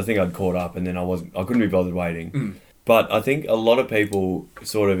because I think I'd caught up, and then I couldn't be bothered waiting. But I think a lot of people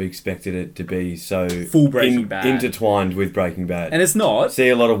sort of expected it to be so Full Breaking Bad. intertwined with Breaking Bad, And it's not. see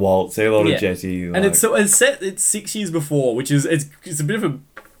a lot of Walt, see a lot of Jesse, And it's set. It's 6 years before, which is it's a bit of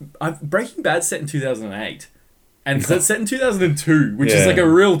a. Breaking Bad's set in 2008, and it's set in 2002, which is like a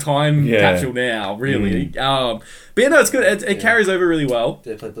real time capsule now, really. But yeah, no, it's good. It carries over really well.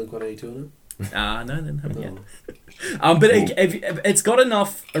 Did they play Blink-182 on it? No, they haven't yet. But it's got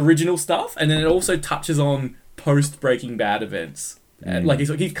enough original stuff, and then it also touches on post Breaking Bad events. Like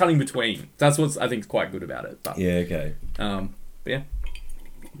he's cutting between. That's what's I think is quite good about it. But, yeah, okay. but yeah.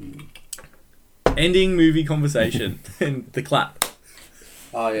 Ending movie conversation and the clap.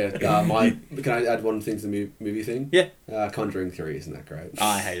 Oh yeah. Can I add one thing to the movie thing? Yeah. Conjuring 3, isn't that great?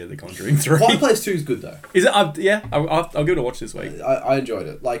 I hated The Conjuring 3. Quiet Place 2 is good though. Is it? I'll give it a watch this week. I enjoyed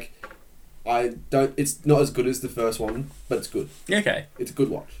it. It's not as good as the first one, but it's good. Yeah, okay. It's a good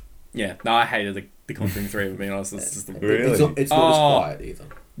watch. Yeah. No, I hated The Conjuring 3, if I'm being honest. It's just Really? It's not as quiet either.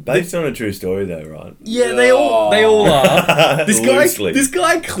 Based on a true story, though, right? Yeah, they all are. Loosely. This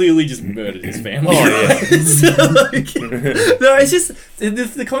guy clearly just murdered his family. Oh, yeah. So, no, it's just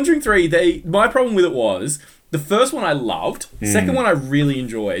the Conjuring 3. My problem with it was the first one I loved, second one I really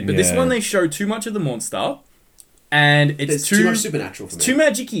enjoyed, but this Yeah. one they show too much of the monster, and it's too much supernatural for me. It's too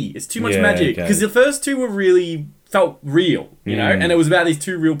magic-y. It's too much Yeah, magic okay. because the first two were really felt real, you know, and it was about these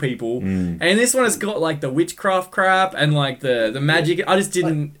two real people. And this one has got like the witchcraft crap and like the magic. I just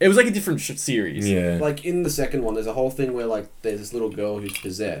didn't. It was like a different series. Yeah. Like in the second one, there's a whole thing where there's this little girl who's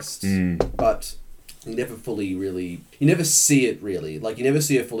possessed, but you never see it really. Like you never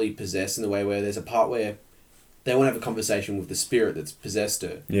see her fully possessed in the way where there's a part where they want to have a conversation with the spirit that's possessed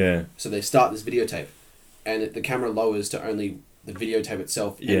her. Yeah. So they start this videotape, and the camera lowers to only the videotape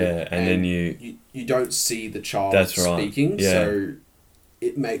itself. Yeah, and then you don't see the child That's right. speaking, Yeah. so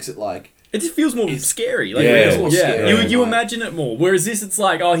it makes it like It just feels more scary. Like, Yeah. It's more scary. You Right. imagine it more. Whereas this, it's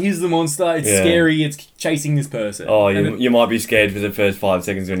like, oh, here's the monster. It's Yeah. scary. It's chasing this person. Oh, And you might be scared for the first 5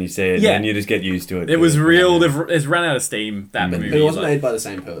 seconds when you see it, Yeah. and you just get used to it. it was real. It's run out of steam. That movie. it wasn't Like- made by the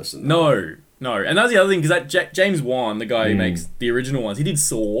same person. No. And that's the other thing because that James Wan, the guy who makes the original ones, he did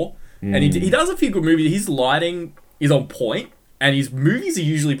Saw, and he does a few good movies. His lighting is on point. And his movies are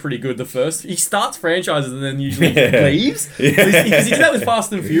usually pretty good. He starts franchises and then usually leaves. Yeah. Because he did that with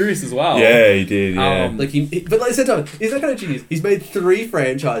Fast and Furious as well. Yeah, he did. Yeah. But like I said, he's that kind of genius. He's made 3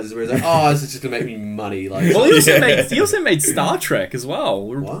 franchises where he's like, oh, this is just gonna make me money. Like, Well, he also made Star Trek as well.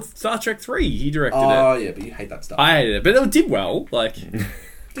 What? Star Trek 3. He directed oh it. yeah, but you hate that stuff. I hated it, but it did well. Like,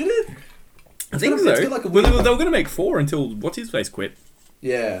 Did it? I think It's so. got like a Well, weird- they were going to make 4 until what's his face quit.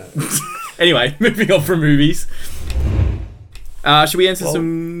 Yeah. Anyway, moving on from movies. Should we answer Well,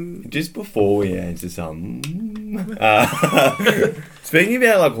 some? Just before we answer some, speaking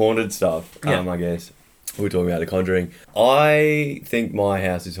about like haunted stuff, Yeah. I guess we were talking about The Conjuring. I think my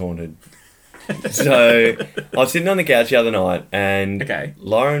house is haunted. So I was sitting on the couch the other night, and Okay.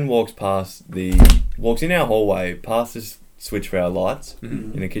 Lauren walks in our hallway, past the switch for our lights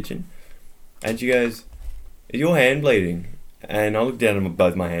in the kitchen, and she goes, "Is your hand bleeding?" And I look down at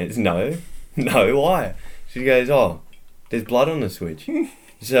both my hands. No, why? She goes, "Oh, there's blood on the switch."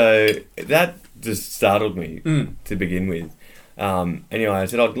 So that just startled me to begin with. Anyway, I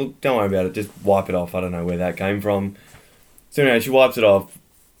said, "Oh, look, don't worry about it. Just wipe it off. I don't know where that came from." So anyway, she wipes it off.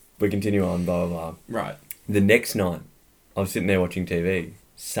 We continue on, blah, blah, blah. Right. The next night, I was sitting there watching TV.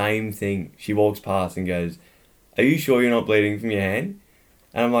 Same thing. She walks past and goes, "Are you sure you're not bleeding from your hand?"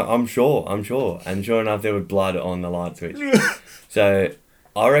 And I'm like, I'm sure. And sure enough, there was blood on the light switch. So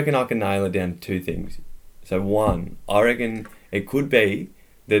I reckon I can nail it down to 2 things. So one, I reckon it could be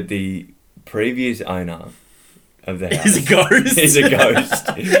that the previous owner of the house He's a ghost. is a ghost.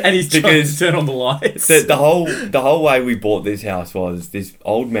 And he's trying to turn on the lights. So the whole way we bought this house was this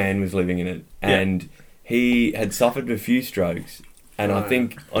old man was living in it, and he had suffered a few strokes, and I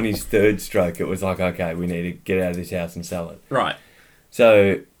think on his 3rd stroke it was like, okay, we need to get out of this house and sell it. Right.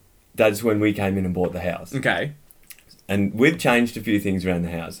 So that's when we came in and bought the house. Okay. And we've changed a few things around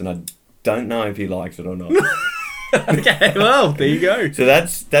the house, and I don't know if he likes it or not. Okay, well, there you go. So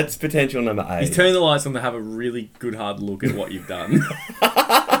that's potential number 8. He's turning the lights on to have a really good hard look at what you've done.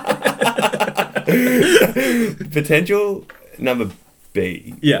 Potential number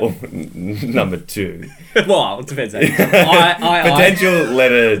B. Yeah. Or number 2. Well, it depends. I Potential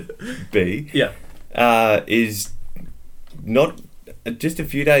letter B. Yeah. Is not just a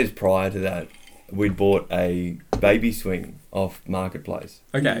few days prior to that, we'd bought a baby swing off Marketplace,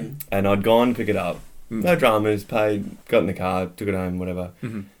 Okay. and I'd gone to pick it up. No dramas, paid, got in the car, took it home, whatever.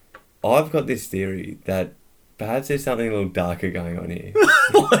 I've got this theory that perhaps there's something a little darker going on here.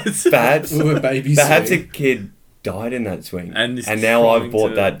 What? Perhaps With a baby a swing. kid died in that swing, And is now I've trying bought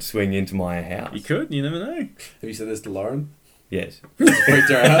to- that swing into my house. You could. You never know. Have you said this to Lauren? Yes. Freaked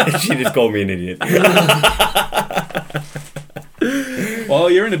her out. She just called me an idiot. Well,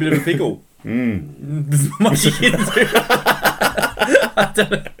 you're in a bit of a pickle. There's not much you can do. I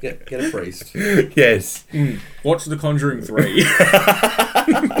don't know. Get a priest. Yes. Watch The Conjuring 3.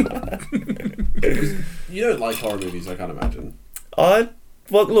 You don't like horror movies, I can't imagine.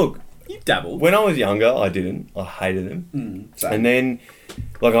 Look, You dabbled. when I was younger, I didn't. I hated them. Same. And then,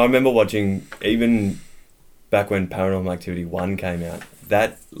 like, I remember watching, even back when Paranormal Activity 1 came out,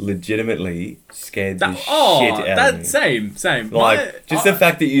 that legitimately scared the shit out of me. Same. Like, the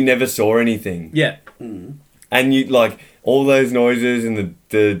fact that you never saw anything. Yeah. And you, like, all those noises and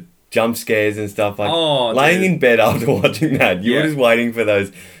the jump scares and stuff, like, Oh, laying dude. in bed after watching that, you Yeah. were just waiting for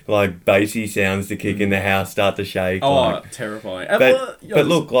those, like, bassy sounds to kick in, the house start to shake. Oh, like, terrifying. but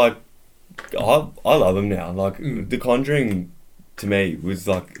look, like, I love them now. Like, The Conjuring, to me, was,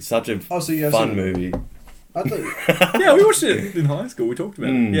 like, such a so you have fun some- movie. I thought, yeah, we watched it in high school. We talked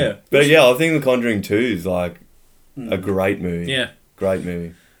about it. Yeah. But yeah, I think The Conjuring 2 is, like, a great movie. Yeah. Great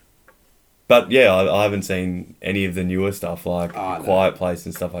movie. But yeah, I haven't seen any of the newer stuff, like No. Quiet Place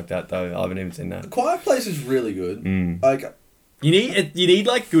and stuff like that, though. I haven't even seen that. Quiet Place is really good. Mm. Like, You need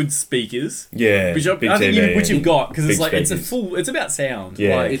like good speakers. Yeah, Which big I think TV which you've and got because it's big like speakers. it's about sound.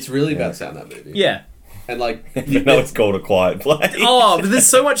 Yeah. Like, it's really about sound, that movie. yeah. And like, You know it's called A Quiet Place. Oh, but there's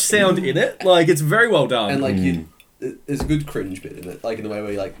so much sound in it. Like it's very well done. and like there's a good cringe bit in it, like in the way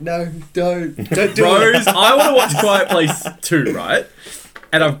where you're like, no, don't do Rose, it. I want to watch Quiet Place 2, right?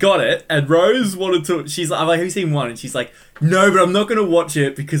 And I've got it. And Rose wanted to. She's like, I'm like, have you seen 1? And she's like, no, but I'm not going to watch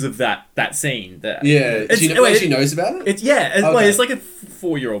it because of that scene. That Yeah, she knows about it. It's yeah. Wait, Okay. it's like a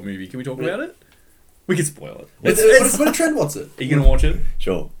 4-year-old movie. Can we talk about it? We can spoil it. What a trend what's it? Are you gonna watch it?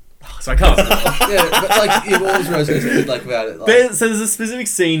 Sure. So I can't. Spoil it. Yeah, but like you've always Rose goes like about it. Like, So there's a specific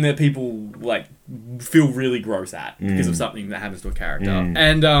scene that people like feel really gross at because of something that happens to a character,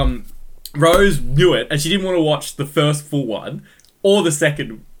 and Rose knew it, and she didn't want to watch the first full one or the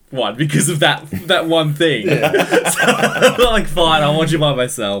second one because of that one thing. yeah. So I'm like, fine, I'll watch it by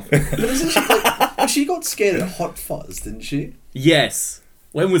myself. But isn't she like, she got scared at Hot Fuzz, didn't she? Yes.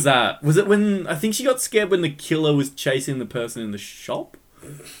 When was that? Was it when I think she got scared when the killer was chasing the person in the shop?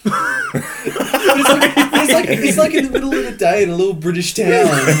 It's like in the middle of the day in a little British town.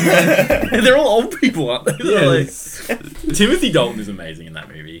 They're all old people, aren't they? Yes. Timothy Dalton is amazing in that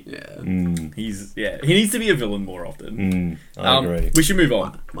movie. Yeah. He needs to be a villain more often. I agree. We should move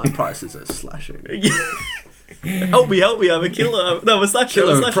on. My prices are slashing. Help me, I'm a killer. No, I'm a slasher.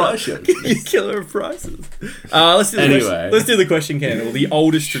 Killer I'm a of slasher. prices. Killer of prices. Let's do the question candle, the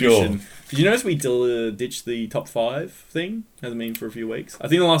oldest tradition. Sure. Did you notice we ditched the top 5 thing? Hasn't been for a few weeks. I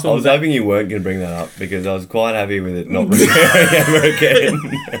think the last I one was hoping you weren't going to bring that up because I was quite happy with it not recurring ever again.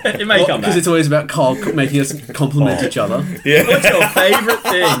 It may come back. Because it's always about Carl making us compliment each other. Yeah. What's your favourite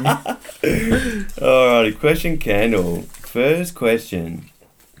thing? Alrighty, question candle. First question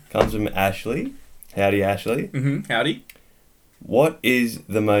comes from Ashley. Howdy, Ashley. Mm-hmm. Howdy. What is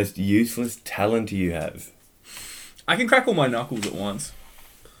the most useless talent you have? I can crack all my knuckles at once.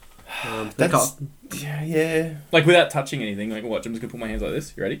 Yeah. Like without touching anything. Like watch, I'm just going to put my hands like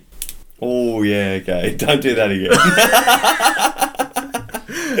this. You ready? Oh, yeah, okay. Don't do that again.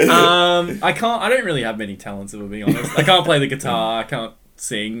 I don't really have many talents, if I'm being honest. I can't play the guitar, I can't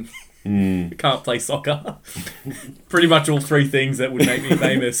sing, I can't play soccer. Pretty much all 3 things that would make me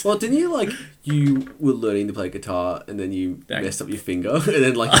famous. Well, didn't you were learning to play guitar and then you messed up your finger and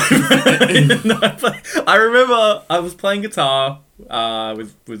then I remember I was playing guitar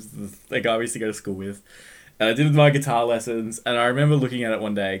with the guy we used to go to school with. And I did my guitar lessons, and I remember looking at it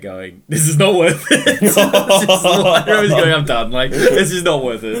one day going, this is not worth it. I remember going, I'm done. Like, this is not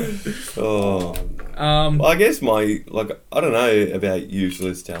worth it. Oh. Well, I guess I don't know about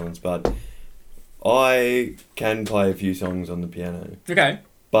useless talents, but I can play a few songs on the piano. Okay.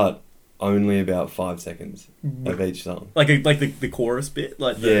 But only about 5 seconds of each song. Like the chorus bit?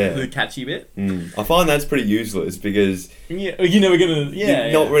 Like the catchy bit? I find that's pretty useless because... Yeah, you're never going to...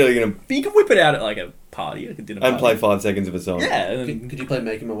 You're not really going to... But you can whip it out at like a party, like a dinner party. And play 5 seconds of a song. Yeah. Could you play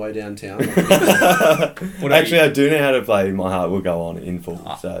Making My Way Downtown? Actually, I do know how to play My Heart Will Go On in full.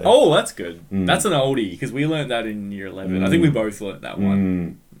 So. Oh, that's good. That's an oldie, because we learnt that in year 11. I think we both learnt that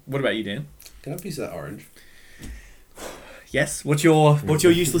one. What about you, Dan? Can I have a piece of that orange? Yes. What's your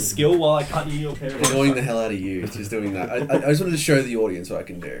useless skill while I cut you your pair of Annoying the hell out of you. Just doing that. I just wanted to show the audience what I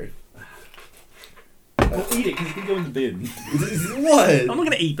can do. Well, eat it, because it can go in the bin. What? I'm not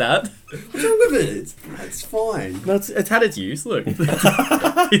going to eat that. What's wrong with it? It's fine. It's had its use. Look,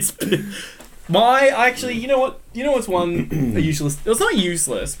 it's actually. You know what's one a useless. It's not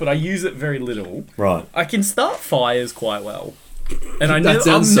useless, but I use it very little. Right. I can start fires quite well. And That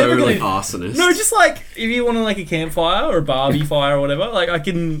sounds so like arsonist. No, just like if you want to like a campfire or a Barbie fire or whatever, like I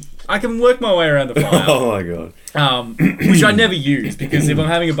can work my way around the fire. Oh my god. Which I never use because if I'm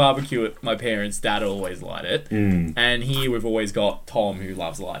having a barbecue at my parents' dad will always light it, and here we've always got Tom who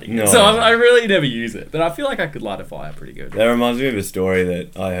loves lighting it. So I really never use it, but I feel like I could light a fire pretty good. That reminds me of a story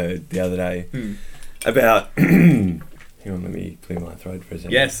that I heard the other day about. Hang on, let me clear my throat for a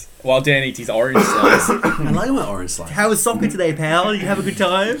second. Yes, while Dan eats his orange slice. I like my orange slice. How was soccer today, pal? Did you have a good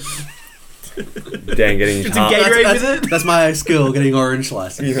time? Dan getting his heart. Gatorade with it? That's my skill, getting orange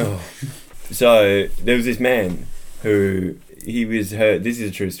slices. Yeah. So there was this man who he was hurt. This is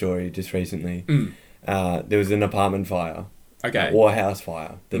a true story. Just recently, there was an apartment fire, or a house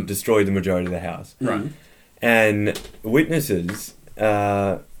fire that destroyed the majority of the house. Right. And witnesses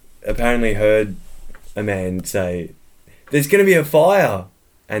apparently heard a man say, "There's going to be a fire,"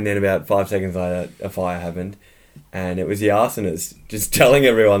 and then about 5 seconds later, a fire happened. And it was the arsonist just telling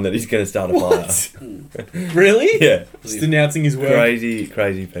everyone that he's going to start a fire. Really? Yeah. Just announcing his work. Crazy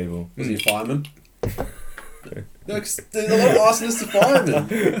people. Was he a fireman? There's a lot of arsonists to firemen.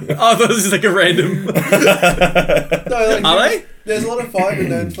 Oh, I thought this was like a random... No, like, are they? There's a lot of firemen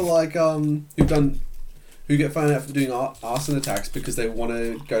known for like who get found out for doing arson attacks because they want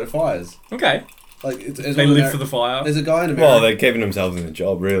to go to fires. Okay. Like they live for the fire. There's a guy in America. Well, they're keeping themselves in the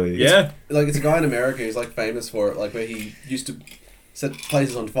job, really. Yeah. It's a guy in America who's like famous for it, like where he used to set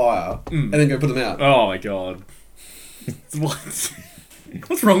places on fire and then go put them out. Oh my god. What?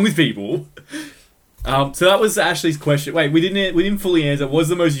 What's wrong with people? So that was Ashley's question. Wait, we didn't fully answer. What was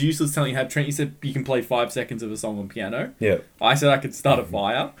the most useless talent you had? Trent, you said you can play 5 seconds of a song on piano. Yeah. I said I could start a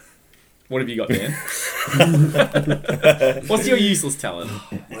fire. What have you got, Dan? What's your useless talent?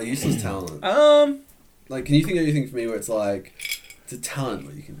 My useless talent. Like, can you think of anything for me where it's like, it's a talent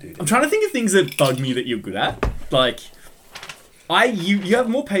what you can do? I'm trying to think of things that bug me that you're good at. Like, you have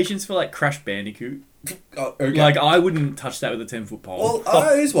more patience for like Crash Bandicoot. Oh, okay. Like, I wouldn't touch that with a 10-foot pole.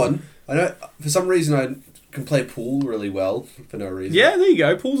 Well, here's one. I know for some reason I can play pool really well for no reason. Yeah, there you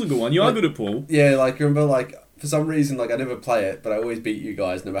go. Pool's a good one. You are good at pool. Yeah, like remember, like for some reason, like I never play it, but I always beat you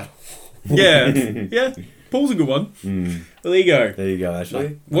guys no matter. Yeah, yeah. Pool's a good one. Mm. Well, there you go. There you go,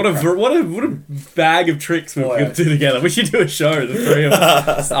 Ashley. What a bag of tricks we're going to do together. We should do a show, the three of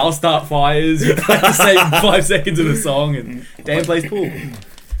us. I'll start fires, you play the same 5 seconds of a song, and Dan plays pool.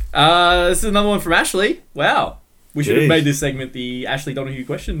 This is another one from Ashley. Wow. We should have made this segment the Ashley Donahue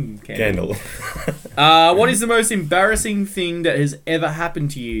question candle. What is the most embarrassing thing that has ever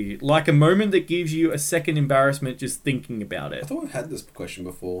happened to you? Like a moment that gives you a second embarrassment just thinking about I it. thought we've had this question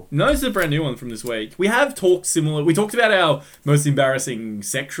before. No, this is a brand new one from this week. We have talked similar. We talked about our most embarrassing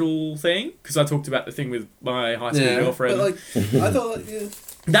sexual thing, because I talked about the thing with my high school girlfriend. But I thought,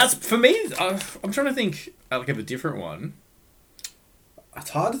 That's, for me, I'm trying to think of a different one.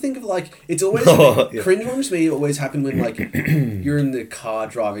 it's hard to think of, it's always Yeah. cringe ones to me always happen when you're in the car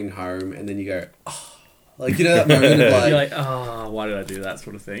driving home and then you go, oh, you know that moment of You're like, why did I do that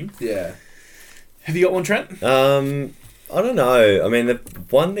sort of thing? yeah. Have you got one, Trent? I don't know. I mean, the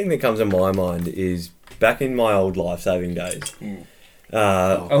one thing that comes to my mind is back in my old life-saving days.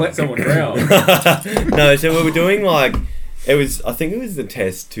 I'll let someone drown. No, so we were doing I think it was the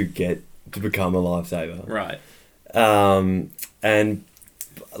test to become a lifesaver. Right. And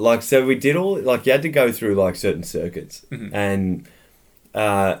so we did all, you had to go through certain circuits, and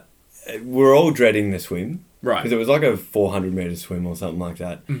we're all dreading the swim. Right. Because it was a 400-meter swim or something like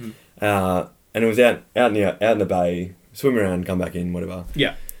that. Mm-hmm. And it was out in the bay, swim around, come back in, whatever.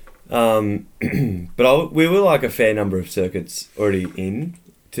 Yeah. But we were a fair number of circuits already in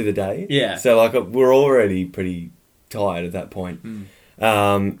to the day. Yeah. So we're already pretty tired at that point. Mm.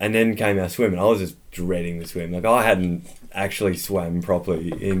 And then came our swim, and I was just dreading the swim. I hadn't actually swam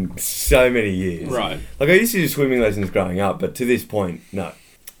properly in so many years. Right. I used to do swimming lessons growing up, but to this point, no.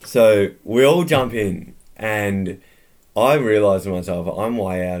 So we all jump in, and I realised to myself, I'm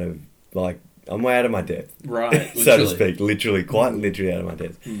way out of my depth. Right. So to speak, quite literally out of my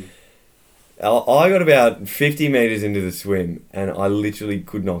depth. Mm. I got about 50 metres into the swim, and I literally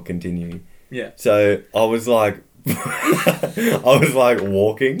could not continue. Yeah. So I was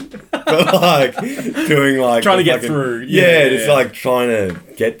walking, but doing trying to get through. Trying to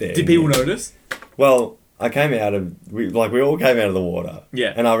get there. Did people notice? Well, I came out of we all came out of the water.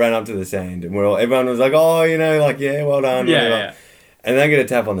 Yeah. And I ran up to the sand, and everyone was like, "Oh, yeah, well done." Yeah, whatever. yeah. And then I get a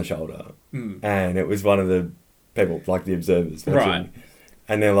tap on the shoulder, Mm. and it was one of the people, the observers, watching. Right.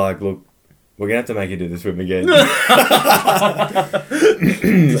 And they're like, "Look, we're gonna have to make you do the swim again."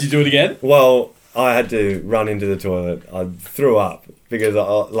 Did you do it again? Well, I had to run into the toilet. I threw up because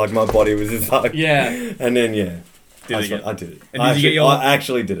my body was just Yeah. And then Did it again? I did it. And did you get your? I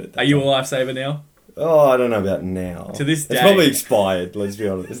actually did it. Are you a lifesaver now? Oh, I don't know about now. To this day, it's probably expired. Let's be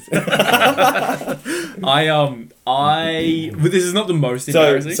honest. But this is not the most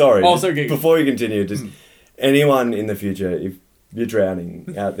embarrassing. Sorry. Oh, sorry. Before you continue, just anyone in the future, if you're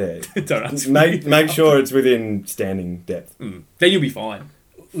drowning out there, Don't ask make sure it's within standing depth. Mm. Then you'll be fine.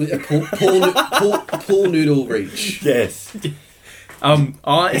 Pool noodle reach. Yes. It's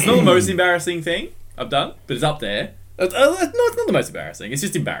not the most embarrassing thing I've done, but it's up there. No, it's not the most embarrassing. It's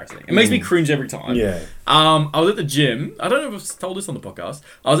just embarrassing. It makes me cringe every time. Yeah. I was at the gym. I don't know if I've told this on the podcast.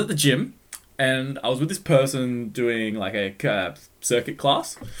 I was at the gym, and I was with this person doing a circuit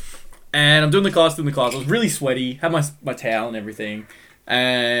class. And I'm doing the class. I was really sweaty. Had my towel and everything.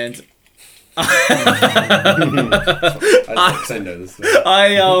 And I know this.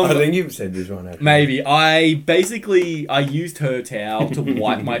 I think you've said this one. Actually. Maybe I used her towel to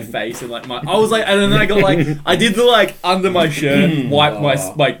wipe my face and and then I got I did the under my shirt wipe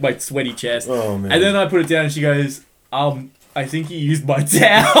my sweaty chest. Oh man! And then I put it down and she goes, I think you used my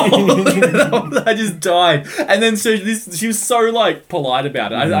towel. I just died. And then she was so Mm. polite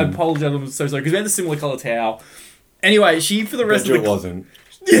about it. I apologized. I'm so sorry because we had a similar color towel. Anyway, she for the rest of the wasn't.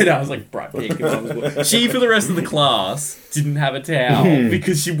 Yeah, no, I was bright pink. She, for the rest of the class, didn't have a towel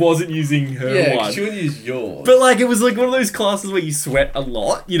because she wasn't using her one. She wouldn't use yours. But it was one of those classes where you sweat a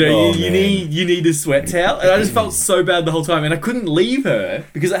lot. You need a sweat towel, and I just felt so bad the whole time, and I couldn't leave her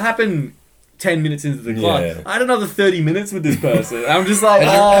because it happened 10 minutes into the class. Yeah. I had another 30 minutes with this person. I'm just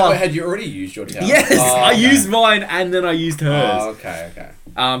had you already used your towel? Yes, I used mine and then I used hers. Oh, okay.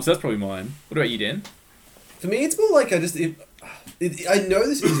 So that's probably mine. What about you, Dan? For me, it's more I know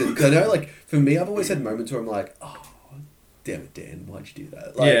this isn't, because I know, for me, I've always had moments where I'm like, oh, damn it, Dan, why'd you do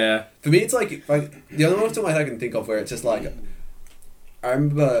that? Yeah. For me, it's the only one off the top of my head I can think of where it's just I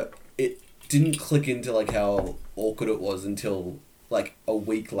remember it didn't click into, how awkward it was until, a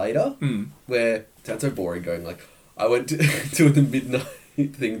week later, where, it sounds so boring going, I went to the midnight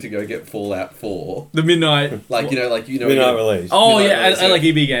thing to go get Fallout 4. The midnight... Midnight release. Oh, Midnight yeah, release, I like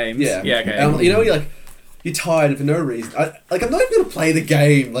EB games. Yeah. Yeah, okay. And, you're tired for no reason. I'm not even gonna play the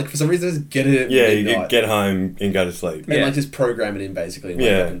game. Like for some reason, I just get it. At Yeah, midnight. you get home and go to sleep. And like just program it in basically, and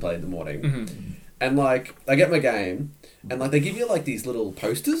wake up and play in the morning. Mm-hmm. And like I get my game, and like they give you like these little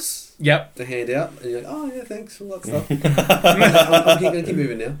posters Yep. to hand out, and you're like, oh yeah, thanks for all that stuff. I'm gonna keep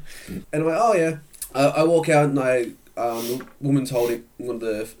moving now. And I'm like, oh yeah. I walk out and the woman's holding one of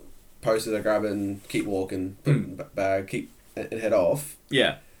the posters. I grab it and keep walking, put it in the bag, and head off.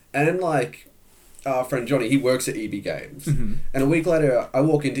 Yeah. And then like our friend Johnny, he works at EB Games, Mm-hmm. and a week later I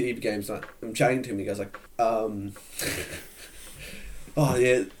walk into EB Games and I'm chatting to him. He goes like, oh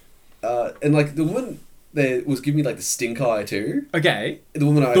yeah, and like the woman there was giving me like the stink eye too. Okay. The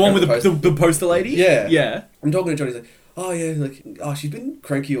woman The one with the poster lady? Yeah. Yeah. I'm talking to Johnny. He's like, oh yeah, like she's been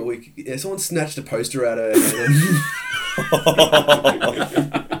cranky all week. Yeah, someone snatched a poster out of her.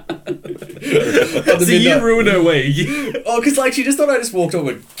 So you ruined her week. Oh, because like she just thought I just walked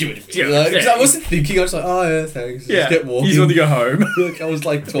over and give it to me. Like, 'cause I wasn't thinking. I was like, oh yeah, thanks. Yeah. Just kept walking. You just want to go home. Like, I was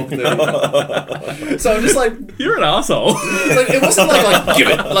like 12:30. So I'm just like, You're an asshole. like it wasn't like give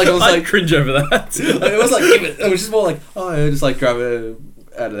it. Like I was I like, cringe over that. like, it was like give it. It was just more like, oh yeah, just like grab it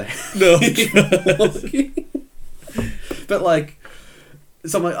out of there. No. But like,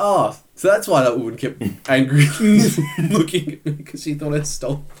 so I'm like, oh, so that's why that woman kept angry looking at me because she thought I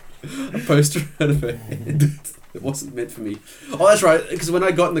stole a poster out of her head. It wasn't meant for me. Oh, that's right. Because when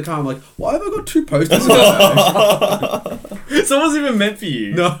I got in the car, I'm like, why have I got 2 posters? In my bag? So it wasn't even meant for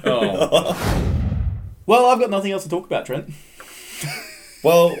you. No. Oh. Well, I've got nothing else to talk about, Trent.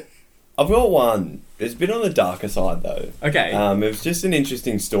 Well, I've got one. It's a bit on the darker side though. Okay. It was just an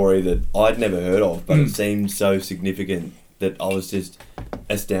interesting story that I'd never heard of, but it seemed so significant that I was just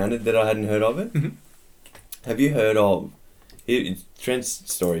astounded that I hadn't heard of it. Mhm. Have you heard of... It's Trent's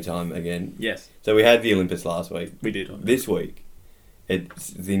story time again. Yes, So we had the Olympus last week. we did. This week, it's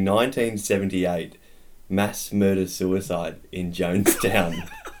the 1978 mass murder-suicide in Jonestown.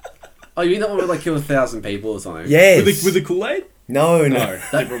 Oh, you mean that one would like kill 1,000 people or something? Yes! With the Kool-Aid? No.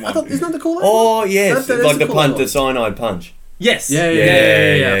 Different I one. thought, isn't that the Kool-Aid? Oh, yes. That It's is like the the Kool-Aid punch, the one. cyanide punch. Yes. Yeah.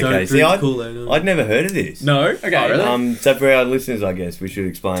 Okay. Don't See, drink Kool-Aid. I'd never heard of this. No? Okay. Oh, really? So for our listeners, I guess we should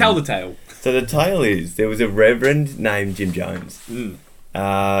explain. Tell the tale. So the tale is, there was a reverend named Jim Jones.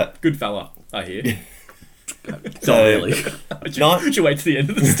 Good fella, I hear. Not really. Should wait to the end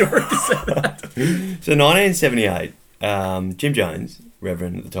of the story to say that. So 1978, Jim Jones,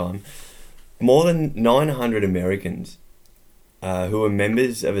 reverend at the time, more than 900 Americans who were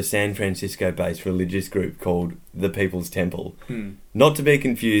members of a San Francisco-based religious group called the People's Temple, not to be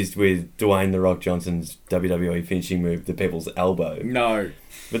confused with Dwayne "The Rock" Johnson's WWE finishing move, the People's Elbow. No.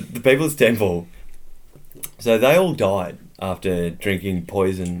 But the People's Temple, so they all died after drinking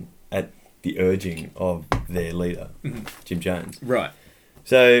poison at the urging of their leader, Jim Jones. Right.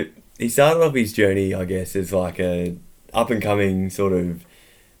 So he started off his journey, I guess, as like a up-and-coming sort of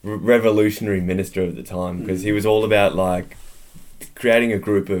revolutionary minister at the time, because he was all about like creating a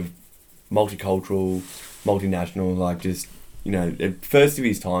group of multicultural, multinational, like just, you know, first of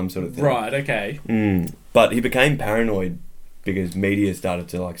his time sort of thing. Right, okay. But he became paranoid because media started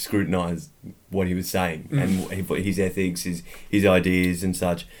to like scrutinize what he was saying and his ethics, his ideas and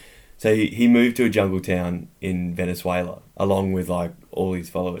such. So he moved to a jungle town in Venezuela along with like all his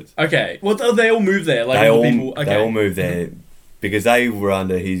followers. Okay. Well, they all moved there. Like They all all, the people. Okay. they all moved there because they were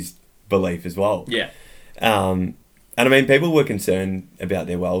under his belief as well. Yeah. And I mean, people were concerned about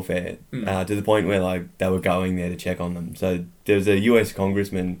their welfare to the point where like they were going there to check on them. So there was a US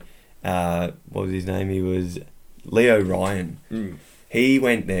congressman, what was his name? He was Leo Ryan. He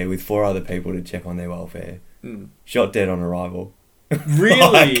went there with 4 other people to check on their welfare. Shot dead on arrival. Really?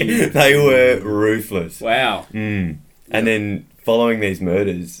 Like, they were ruthless. Wow. And then following these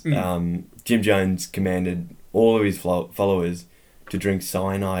murders, Jim Jones commanded all of his followers to drink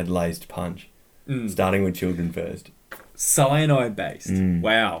cyanide-laced punch, starting with children first. Cyanide based.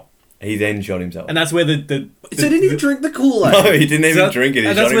 Wow. He then shot himself. And that's where the So didn't he drink the Kool-Aid? No, he didn't even so drink it. He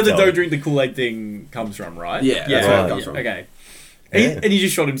and shot that's where himself. the don't drink the Kool-Aid thing comes from, right? Yeah, that's where it comes from. Okay. Yeah. And he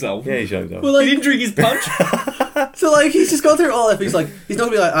just shot himself. Yeah, he shot himself. Well, like, He didn't drink his punch. so like he's just gone through all that. He's like, he's not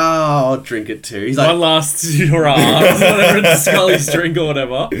gonna be like, oh, I'll drink it too. He's like, One last hurrah, whatever, Scully's drink or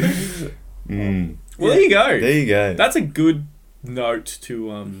whatever. Well, there you go. There you go. That's a good note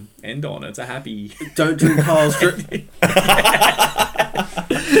to end on. It's a happy. don't drink Carl's drink.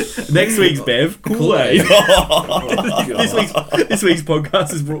 Next week's Bev, Kool-Aid. Oh, God. this week's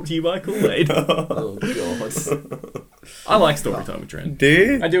podcast is brought to you by Kool-Aid. Oh, God. I like story time with Trent. Do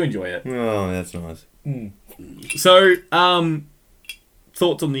you? I do enjoy it. Oh, that's nice. So,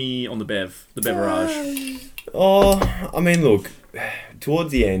 thoughts on the beverage? Oh, I mean, look,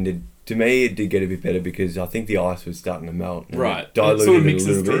 towards the end, it to me, it did get a bit better because I think the ice was starting to melt. And Right. it diluted sort of it a mixes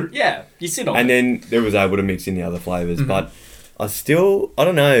little through. bit. Yeah, you sit on And it. then there was able to mix in the other flavors, but I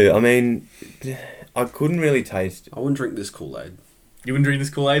don't know. I mean, I couldn't really taste. I wouldn't drink this Kool-Aid. You wouldn't drink this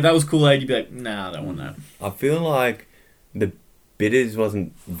Kool-Aid? That was Kool-Aid, you'd be like, nah, I don't want that. I feel like the bitters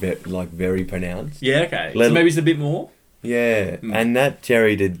wasn't very pronounced. Yeah, okay. Let- So maybe it's a bit more? Yeah, and that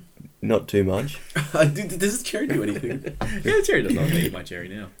cherry did not too much. Does this cherry do anything? Yeah, cherry does not need my cherry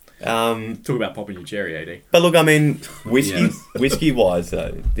now. Talk about popping your cherry, AD. But look, I mean, whiskey, Yes. whiskey wise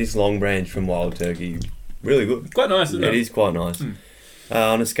though, this Long Branch from Wild Turkey, really good. Quite nice, isn't it? It is quite nice.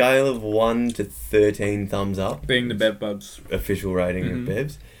 On a scale of 1 to 13 thumbs up, Being the Bev Bubs. official rating of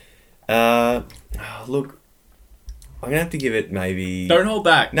Bevs. Look, I'm gonna have to give it maybe. Don't hold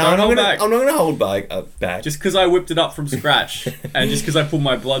back. No, Don't I'm not hold gonna. back. I'm not gonna hold back. Just because I whipped it up from scratch and just because I put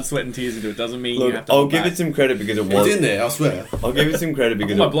my blood, sweat, and tears into it doesn't mean you Look, have to I'll hold give back. it some credit because it was. It's in there, I swear. I'll give it some credit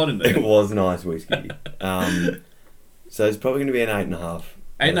because my blood in there. it was nice whiskey. So it's probably gonna be an 8.5.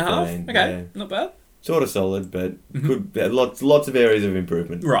 8.5? Okay, Yeah. not bad. Sort of solid, but could lots of areas of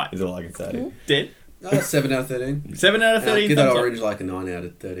improvement. Right. Is all I can say. Dead. 7 out of 13. 7 out of 13. Give that thumbs up. orange like a 9 out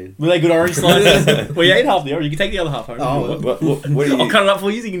of 13. Were they good orange slices? Well, you ate half the orange. You can take the other half home. Oh, What do I'll you cut it up for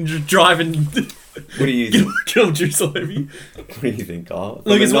you so you can just drive and what do you kill juice all over you. what do you think, Kyle?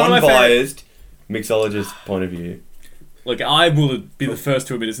 Look, From it's a one of my non-biased mixologist point of view. Look, I will be the first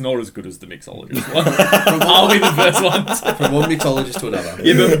to admit it's not as good as the mixologist one. I'll be the first one. From one mixologist to another.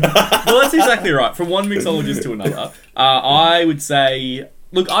 Yeah, but well, that's exactly right. From one mixologist to another, I would say,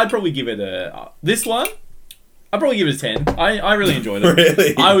 look, I'd probably give it this one. I'd probably give it a 10. I really enjoy them.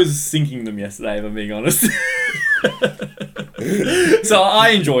 Really? I was sinking them yesterday, if I'm being honest. So I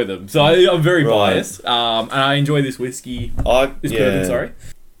enjoy them. So I'm very Right. biased, and I enjoy this whiskey. This Yeah. bourbon, sorry.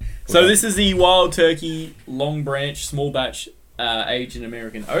 So Okay. this is the Wild Turkey Long Branch Small Batch Aged in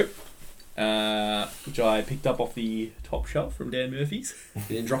American Oak, which I picked up off the top shelf from Dan Murphy's. You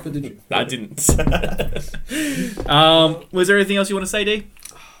didn't drop it, did you? I didn't. Was there anything else you want to say, D?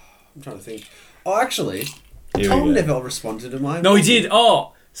 I'm trying to think. Oh, actually, Here we Tom go. never responded to my... No, he did.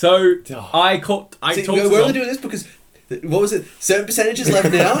 Oh, so Oh. I talked See, to we're only Tom. doing this because... What was it? Certain percentages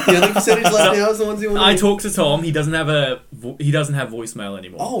left now. The only percentage left now is the ones you want to... I talked to Tom. He doesn't have voicemail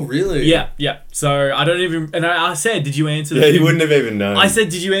anymore. Oh, really? Yeah. So I don't even. And I said, did you answer? The Yeah, thing? you wouldn't have even known. I said,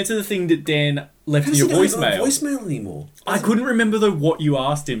 did you answer the thing that Dan left in How's your he not got a voicemail? voicemail anymore? I couldn't remember what you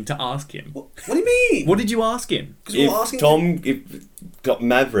asked him to ask him. What do you mean? What did you ask him? Because we were if asking... if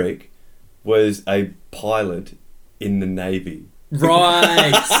Maverick was a pilot in the Navy.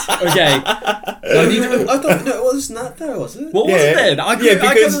 Right. Okay. I thought no, it wasn't that though, was it? What was it then? I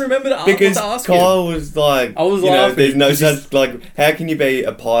couldn't remember what because to ask him. Kyle was like, I was you know, laughing there's no because such like, how can you be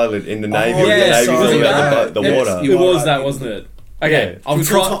a pilot in the Navy? Oh, when yeah, the Navy's sorry. all about the Yes, water. you It are was right. that, wasn't it? Okay. Yeah. I'll Should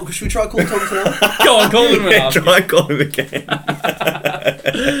try. we try call Tom for now? Go on, call him and Yeah, ask him. try and call him again.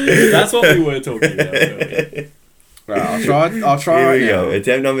 That's what we were talking about earlier. Right, I'll try Here right we now. go.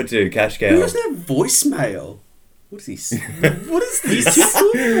 Attempt number 2, cash cow. Who doesn't have voicemail? What is he? What is these two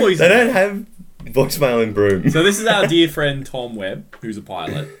cool boys? They don't have voicemail in Broome. So this is our dear friend Tom Webb, who's a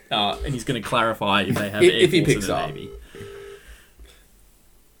pilot, and he's going to clarify if they have If he Air Force picks in the up. Navy.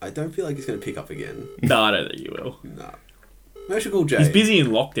 I don't feel like he's going to pick up again. No, I don't think you will. No. Maybe I should call Jay. He's busy in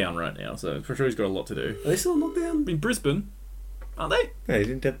lockdown right now, so for sure he's got a lot to do. Are they still in lockdown? In Brisbane, aren't they? No, he's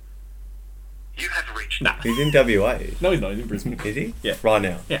in, You have reached. Nah. he's in WA. No, he's not. He's in Brisbane. Is he? Yeah. Right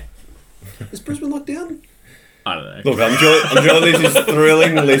now. Is Brisbane locked down? I don't know. Look, I'm sure this is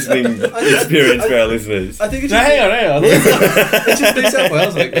thrilling listening experience for our listeners. I think it's No, just, hang on. it's just New South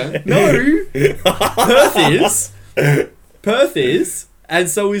Wales like that. No, Perth is, and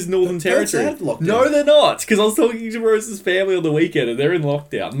so is Northern Perth's Territory. out of lockdown. No, they're not, because I was talking to Rose's family on the weekend, and they're in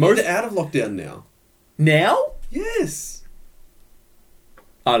lockdown. They're out of lockdown now. Now? Yes.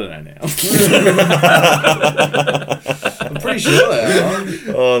 I don't know now. I'm pretty sure they are.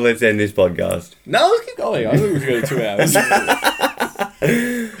 Oh, let's end this podcast. No, let's keep going. I think we should go 2 hours.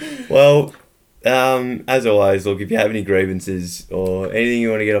 Well, as always, look, if you have any grievances or anything you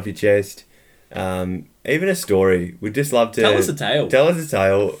want to get off your chest, even a story, we'd just love to... Tell us a tale. Tell us a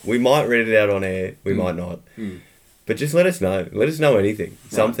tale. We might read it out on air. We might not. But just let us know. Let us know anything.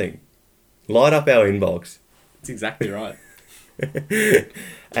 Something. Light up our inbox. That's exactly right.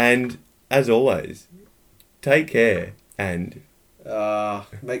 And, as always, take care and...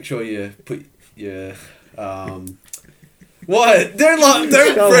 Make sure you put your what? Don't Come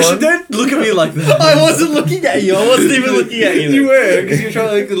pressure. on. Don't look at me like that. I wasn't looking at you. I wasn't even looking at you. You were because you're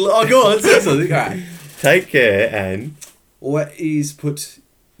trying to. Oh, go on, say something. All right. Take care and... Always put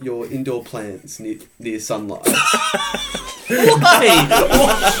your indoor plants near sunlight.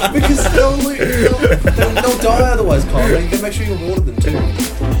 Why? Because they'll die otherwise, Kyle. You can make sure you water them too.